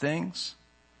of those things.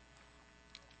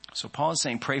 So Paul is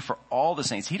saying pray for all the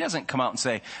saints. He doesn't come out and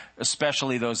say,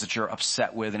 especially those that you're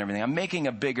upset with and everything. I'm making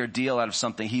a bigger deal out of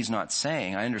something he's not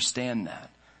saying. I understand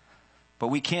that. But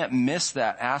we can't miss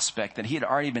that aspect that he had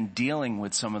already been dealing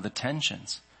with some of the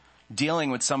tensions.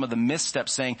 dealing with some of the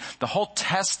missteps, saying the whole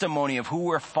testimony of who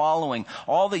we're following,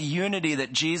 all the unity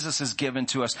that Jesus has given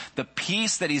to us, the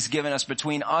peace that he's given us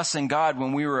between us and God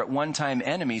when we were at one time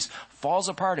enemies, falls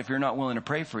apart if you're not willing to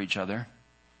pray for each other.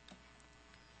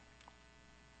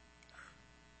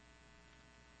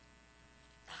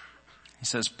 He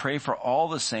says, pray for all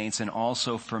the saints and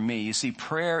also for me. You see,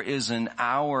 prayer is an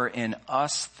our and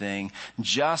us thing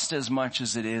just as much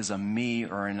as it is a me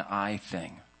or an I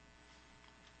thing.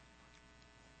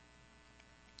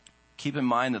 Keep in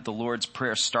mind that the Lord's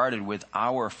Prayer started with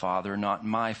our Father, not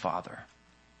my Father.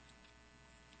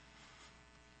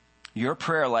 Your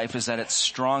prayer life is at its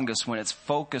strongest when it's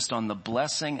focused on the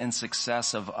blessing and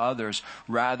success of others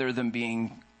rather than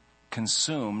being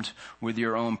consumed with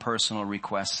your own personal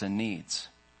requests and needs.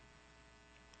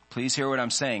 Please hear what I'm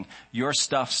saying. Your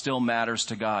stuff still matters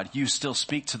to God. You still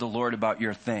speak to the Lord about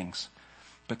your things.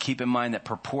 But keep in mind that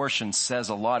proportion says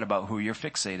a lot about who you're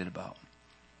fixated about.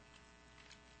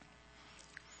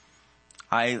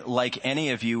 I, like any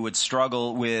of you, would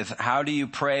struggle with how do you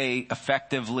pray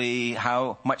effectively?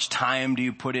 How much time do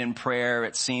you put in prayer?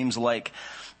 It seems like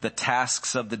the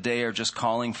tasks of the day are just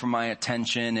calling for my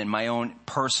attention, and my own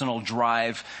personal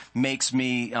drive makes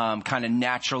me kind of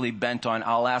naturally bent on,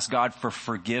 I'll ask God for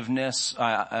forgiveness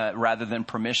rather than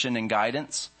permission and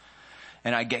guidance.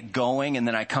 And I get going, and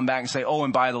then I come back and say, oh,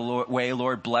 and by the way,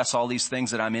 Lord, bless all these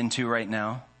things that I'm into right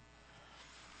now.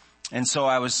 And so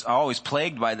I was always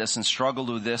plagued by this and struggled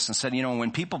with this and said,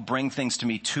 when people bring things to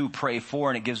me to pray for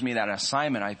and it gives me that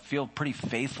assignment, I feel pretty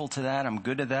faithful to that. I'm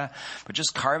good at that. But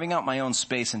just carving out my own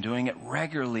space and doing it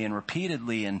regularly and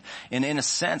repeatedly and in a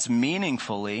sense,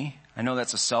 meaningfully, I know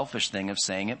that's a selfish thing of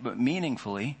saying it, but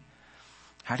meaningfully,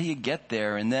 how do you get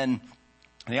there? And then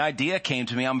the idea came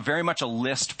to me, I'm very much a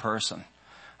list person.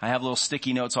 I have little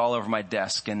sticky notes all over my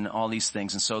desk and all these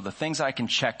things. And so the things I can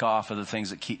check off are the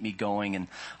things that keep me going and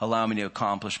allow me to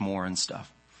accomplish more and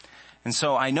stuff. And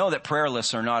so I know that prayer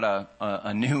lists are not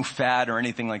a new fad or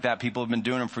anything like that. People have been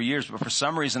doing them for years, but for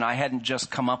some reason I hadn't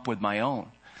just come up with my own.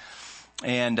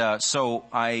 And so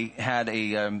I had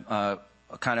a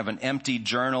kind of an empty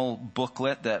journal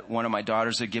booklet that one of my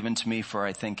daughters had given to me for,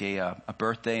 I think, a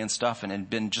birthday and stuff, and it had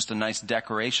been just a nice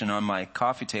decoration on my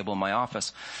coffee table in my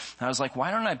office. And I was like,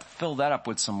 why don't I fill that up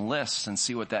with some lists and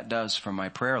see what that does for my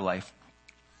prayer life?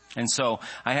 And so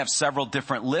I have several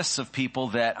different lists of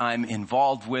people that I'm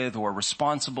involved with or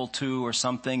responsible to or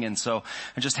something. And so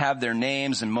I just have their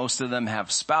names, and most of them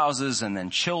have spouses and then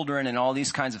children and all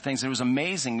these kinds of things. It was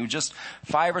amazing. It was just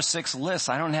 5 or 6 lists.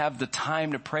 I don't have the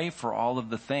time to pray for all of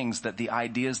the things that the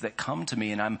ideas that come to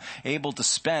me, and I'm able to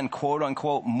spend quote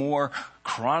unquote more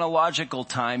chronological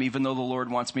time, even though the Lord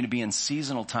wants me to be in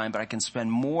seasonal time, but I can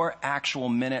spend more actual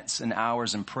minutes and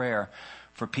hours in prayer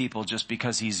for people just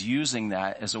because he's using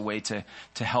that as a way to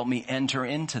help me enter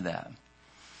into that.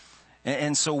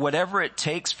 And so whatever it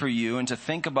takes for you, and to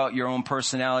think about your own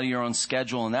personality, your own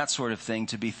schedule and that sort of thing,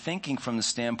 to be thinking from the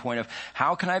standpoint of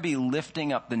how can I be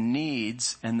lifting up the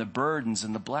needs and the burdens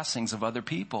and the blessings of other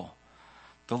people?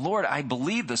 The Lord, I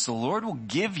believe this, the Lord will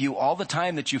give you all the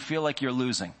time that you feel like you're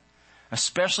losing,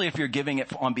 especially if you're giving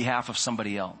it on behalf of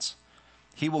somebody else.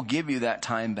 He will give you that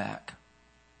time back.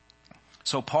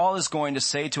 So Paul is going to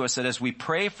say to us that as we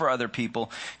pray for other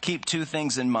people, keep 2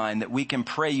 things in mind, that we can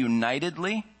pray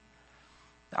unitedly.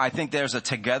 I think there's a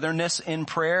togetherness in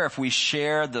prayer. If we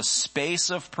share the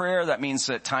space of prayer, that means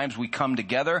that at times we come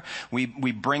together. We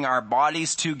bring our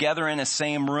bodies together in a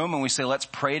same room and we say, let's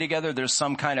pray together. There's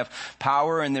some kind of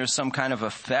power and there's some kind of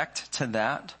effect to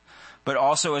that. But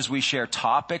also as we share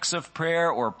topics of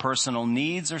prayer or personal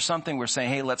needs or something, we're saying,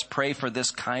 hey, let's pray for this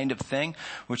kind of thing,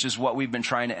 which is what we've been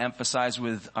trying to emphasize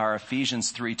with our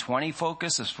Ephesians 3:20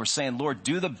 focus, is we're saying, Lord,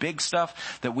 do the big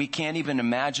stuff that we can't even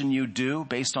imagine you do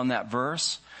based on that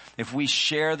verse. If we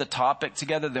share the topic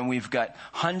together, then we've got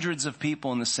hundreds of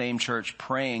people in the same church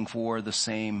praying for the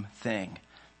same thing.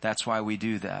 That's why we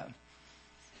do that.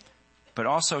 But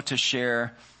also to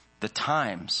share the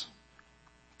times.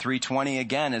 3:20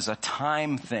 again is a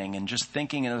time thing, and just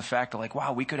thinking of the fact of like,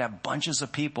 wow, we could have bunches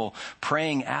of people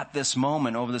praying at this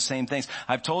moment over the same things.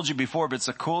 I've told you before, but it's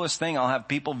the coolest thing. I'll have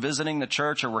people visiting the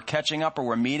church, or we're catching up, or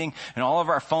we're meeting, and all of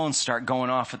our phones start going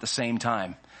off at the same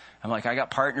time. I'm like, I got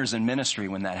partners in ministry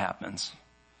when that happens.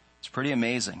 It's pretty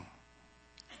amazing.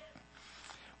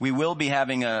 We will be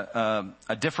having a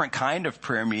different kind of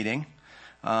prayer meeting.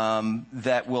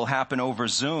 that will happen over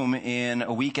Zoom in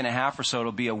a week and a half or so.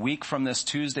 It'll be a week from this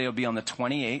Tuesday. It'll be on the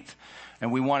 28th.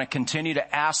 And we want to continue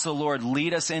to ask the Lord,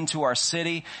 lead us into our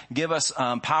city, give us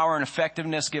power and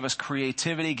effectiveness, give us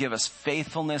creativity, give us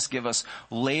faithfulness, give us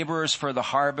laborers for the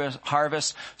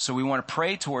harvest. So we want to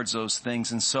pray towards those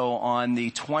things. And so on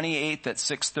the 28th at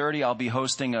 6:30, I'll be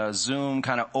hosting a Zoom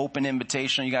kind of open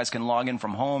invitation. You guys can log in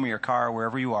from home or your car, or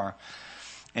wherever you are.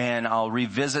 And I'll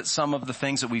revisit some of the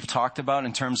things that we've talked about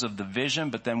in terms of the vision,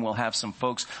 but then we'll have some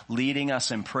folks leading us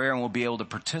in prayer, and we'll be able to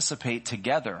participate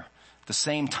together at the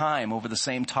same time over the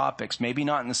same topics, maybe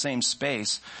not in the same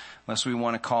space, unless we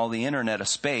want to call the internet a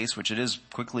space, which it is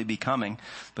quickly becoming.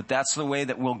 But that's the way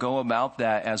that we'll go about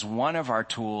that, as one of our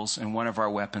tools and one of our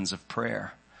weapons of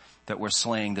prayer that we're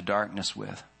slaying the darkness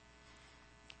with.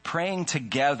 Praying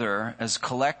together as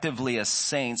collectively as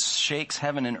saints shakes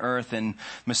heaven and earth in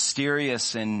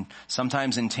mysterious and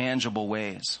sometimes intangible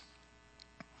ways.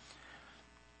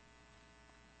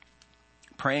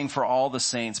 Praying for all the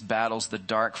saints battles the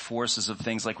dark forces of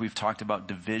things like we've talked about,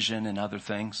 division and other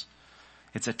things.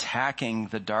 It's attacking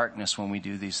the darkness when we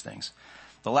do these things.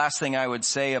 The last thing I would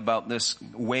say about this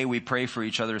way we pray for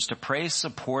each other is to pray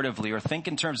supportively, or think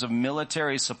in terms of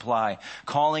military supply,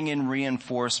 calling in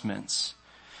reinforcements.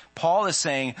 Paul is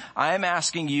saying, I'm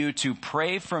asking you to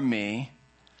pray for me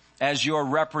as your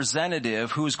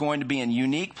representative who's going to be in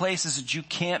unique places that you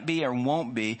can't be or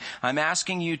won't be. I'm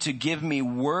asking you to give me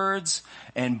words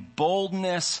and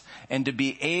boldness, and to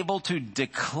be able to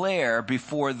declare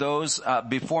before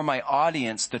before my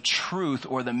audience the truth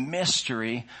or the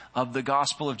mystery of the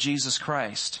gospel of Jesus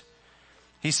Christ.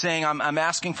 He's saying, I'm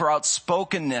asking for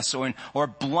outspokenness or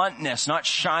bluntness, not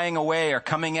shying away or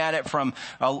coming at it from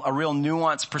a real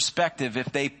nuanced perspective.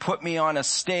 If they put me on a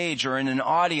stage or in an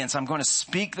audience, I'm going to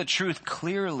speak the truth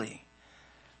clearly.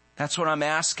 That's what I'm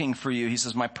asking for you. He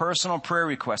says, my personal prayer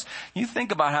request. You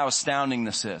think about how astounding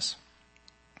this is.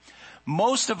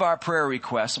 Most of our prayer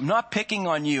requests, I'm not picking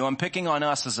on you, I'm picking on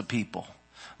us as a people.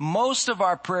 Most of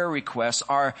our prayer requests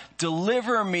are,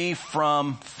 deliver me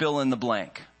from fill in the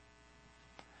blank.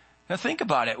 Now think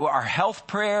about it. Our health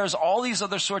prayers, all these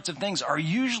other sorts of things are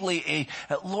usually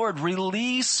Lord,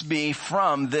 release me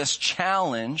from this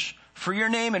challenge for your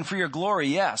name and for your glory.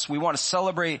 Yes, we want to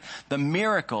celebrate the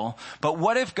miracle. But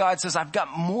what if God says, I've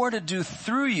got more to do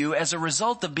through you as a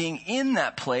result of being in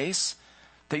that place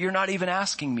that you're not even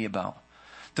asking me about?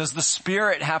 Does the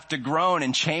Spirit have to groan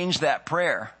and change that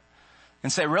prayer?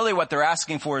 And say, really what they're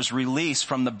asking for is release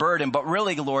from the burden. But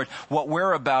really, Lord, what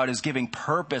we're about is giving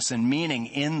purpose and meaning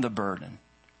in the burden.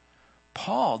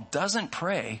 Paul doesn't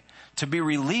pray to be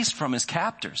released from his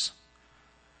captors.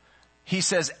 He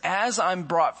says, as I'm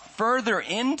brought further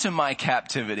into my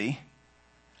captivity,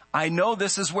 I know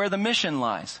this is where the mission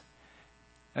lies.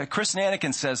 Chris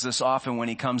Nanikin says this often when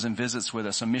he comes and visits with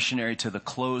us, a missionary to the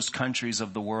closed countries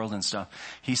of the world and stuff.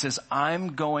 He says,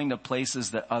 I'm going to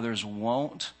places that others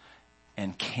won't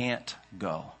and can't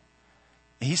go.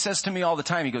 He says to me all the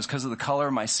time, he goes, because of the color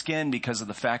of my skin, because of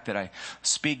the fact that I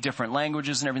speak different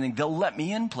languages and everything, they'll let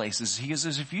me in places. He goes,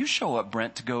 if you show up,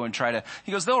 Brent, to go and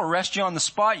he goes, they'll arrest you on the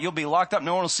spot. You'll be locked up.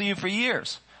 No one will see you for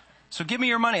years. So give me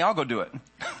your money. I'll go do it.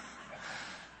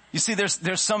 You see,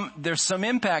 there's some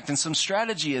impact and some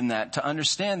strategy in that, to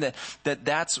understand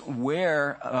that's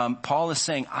where Paul is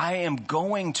saying, I am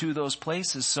going to those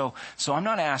places. So I'm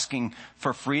not asking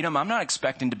for freedom. I'm not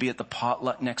expecting to be at the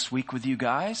potluck next week with you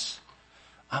guys.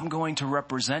 I'm going to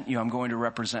represent you. I'm going to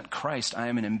represent Christ. I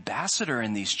am an ambassador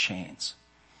in these chains.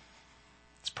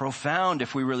 It's profound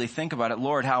if we really think about it.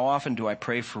 Lord, how often do I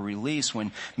pray for release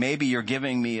when maybe you're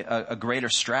giving me a greater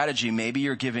strategy? Maybe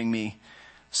you're giving me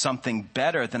something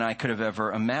better than I could have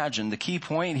ever imagined. The key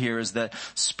point here is that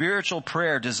spiritual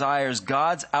prayer desires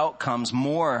God's outcomes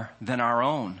more than our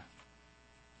own.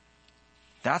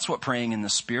 That's what praying in the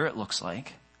Spirit looks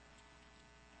like.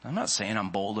 I'm not saying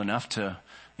I'm bold enough to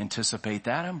anticipate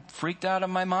that. I'm freaked out of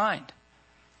my mind.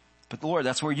 But Lord,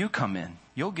 that's where you come in.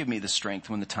 You'll give me the strength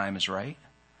when the time is right.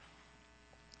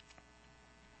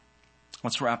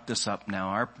 Let's wrap this up now.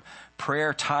 Our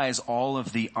prayer ties all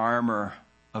of the armor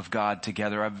of God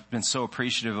together. I've been so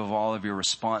appreciative of all of your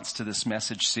response to this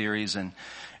message series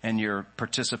and your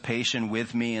participation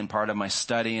with me in part of my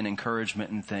study and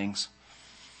encouragement and things.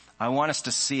 I want us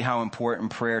to see how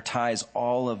important prayer ties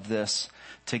all of this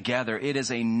together. It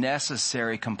is a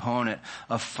necessary component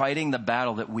of fighting the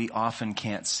battle that we often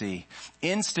can't see.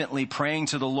 Instantly praying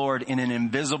to the Lord in an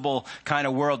invisible kind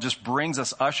of world just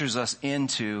ushers us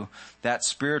into that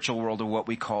spiritual world of what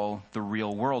we call the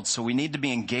real world. So we need to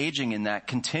be engaging in that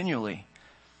continually.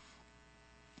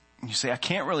 You say, I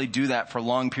can't really do that for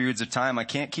long periods of time. I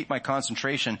can't keep my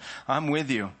concentration. I'm with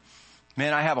you.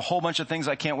 Man, I have a whole bunch of things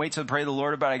I can't wait to pray to the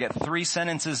Lord about. I get 3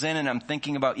 sentences in and I'm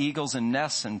thinking about eagles and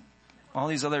nests and all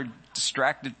these other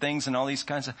distracted things and all these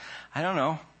kinds of, I don't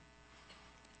know.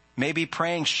 Maybe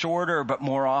praying shorter but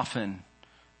more often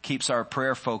keeps our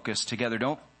prayer focus together.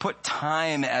 Don't put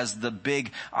time as the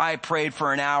big, I prayed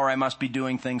for an hour, I must be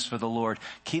doing things for the Lord.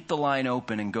 Keep the line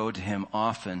open and go to Him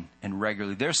often and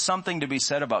regularly. There's something to be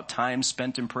said about time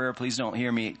spent in prayer. Please don't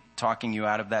hear me talking you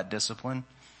out of that discipline.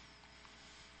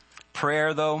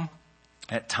 Prayer, though,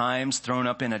 at times thrown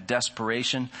up in a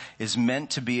desperation, is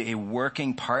meant to be a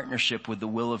working partnership with the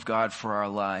will of God for our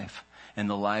life and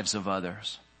the lives of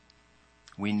others.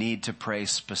 We need to pray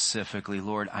specifically,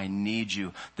 Lord, I need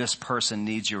you. This person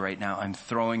needs you right now. I'm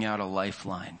throwing out a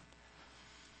lifeline.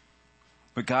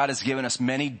 But God has given us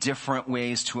many different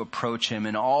ways to approach Him,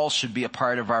 and all should be a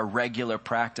part of our regular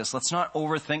practice. Let's not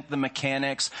overthink the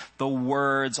mechanics, the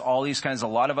words, all these kinds. A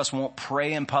lot of us won't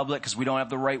pray in public because we don't have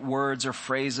the right words or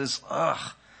phrases.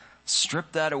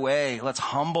 Strip that away. Let's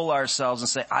humble ourselves and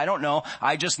say, I don't know.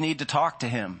 I just need to talk to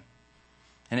Him.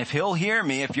 And if He'll hear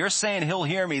me, if you're saying He'll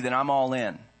hear me, then I'm all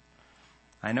in.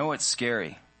 I know it's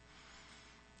scary,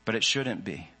 but it shouldn't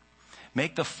be.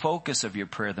 Make the focus of your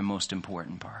prayer the most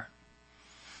important part.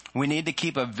 We need to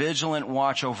keep a vigilant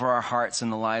watch over our hearts and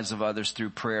the lives of others through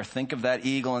prayer. Think of that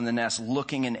eagle in the nest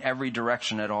looking in every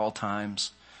direction at all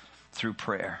times through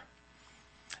prayer.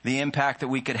 The impact that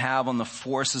we could have on the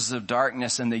forces of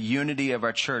darkness and the unity of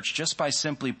our church just by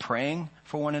simply praying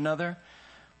for one another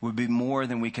would be more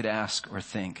than we could ask or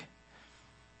think,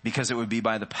 because it would be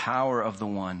by the power of the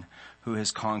one who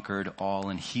has conquered all,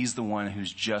 and He's the one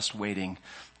who's just waiting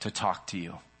to talk to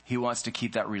you. He wants to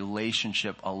keep that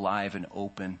relationship alive and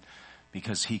open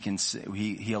because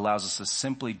He allows us to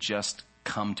simply just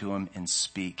come to Him and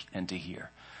speak and to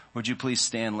hear. Would you please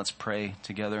stand? Let's pray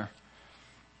together.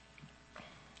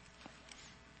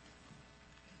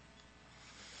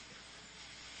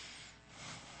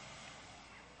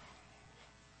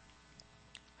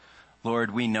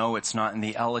 Lord, we know it's not in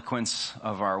the eloquence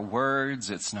of our words.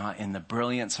 It's not in the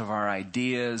brilliance of our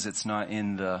ideas. It's not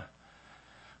in the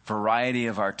variety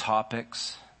of our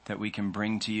topics that we can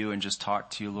bring to you and just talk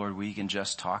to you, Lord. We can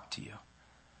just talk to you.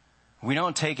 We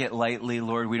don't take it lightly,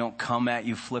 Lord. We don't come at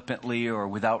you flippantly or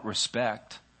without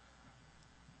respect.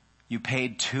 You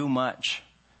paid too much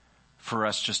for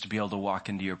us just to be able to walk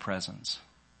into your presence.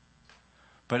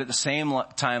 But at the same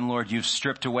time, Lord, you've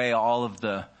stripped away all of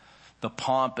the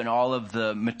pomp and all of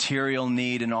the material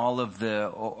need and all of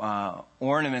the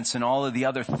ornaments and all of the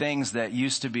other things that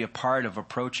used to be a part of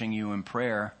approaching you in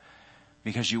prayer,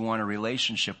 because you want a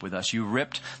relationship with us. You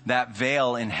ripped that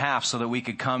veil in half so that we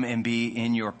could come and be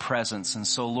in your presence. And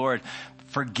so, Lord,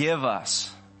 forgive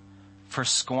us for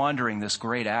squandering this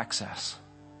great access.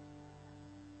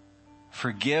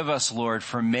 Forgive us, Lord,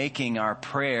 for making our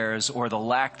prayers or the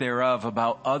lack thereof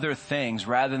about other things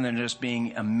rather than just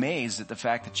being amazed at the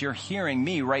fact that you're hearing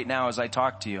me right now as I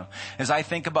talk to you. As I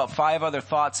think about 5 other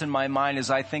thoughts in my mind, as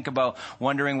I think about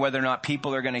wondering whether or not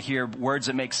people are going to hear words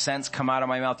that make sense come out of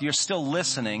my mouth, you're still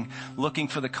listening, looking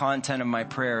for the content of my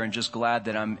prayer, and just glad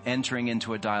that I'm entering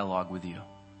into a dialogue with you.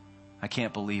 I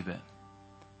can't believe it.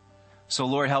 So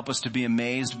Lord, help us to be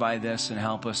amazed by this and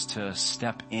help us to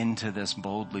step into this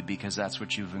boldly, because that's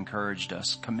what you've encouraged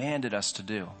us, commanded us to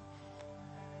do.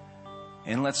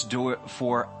 And let's do it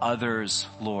for others,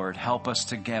 Lord. Help us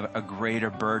to get a greater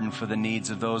burden for the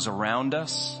needs of those around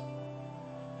us,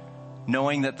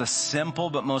 knowing that the simple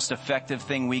but most effective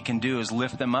thing we can do is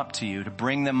lift them up to you, to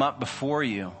bring them up before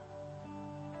you.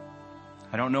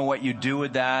 I don't know what you do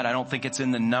with that. I don't think it's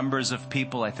in the numbers of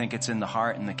people. I think it's in the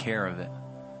heart and the care of it.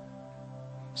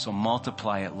 So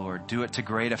multiply it, Lord. Do it to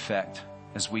great effect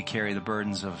as we carry the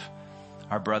burdens of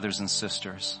our brothers and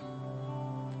sisters.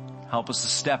 Help us to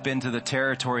step into the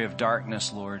territory of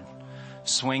darkness, Lord,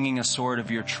 swinging a sword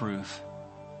of your truth,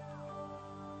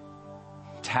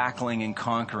 tackling and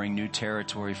conquering new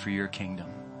territory for your kingdom.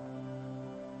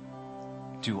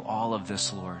 Do all of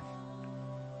this, Lord,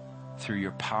 through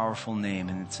your powerful name,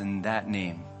 and it's in that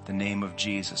name, the name of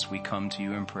Jesus, we come to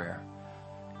you in prayer.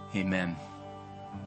 Amen.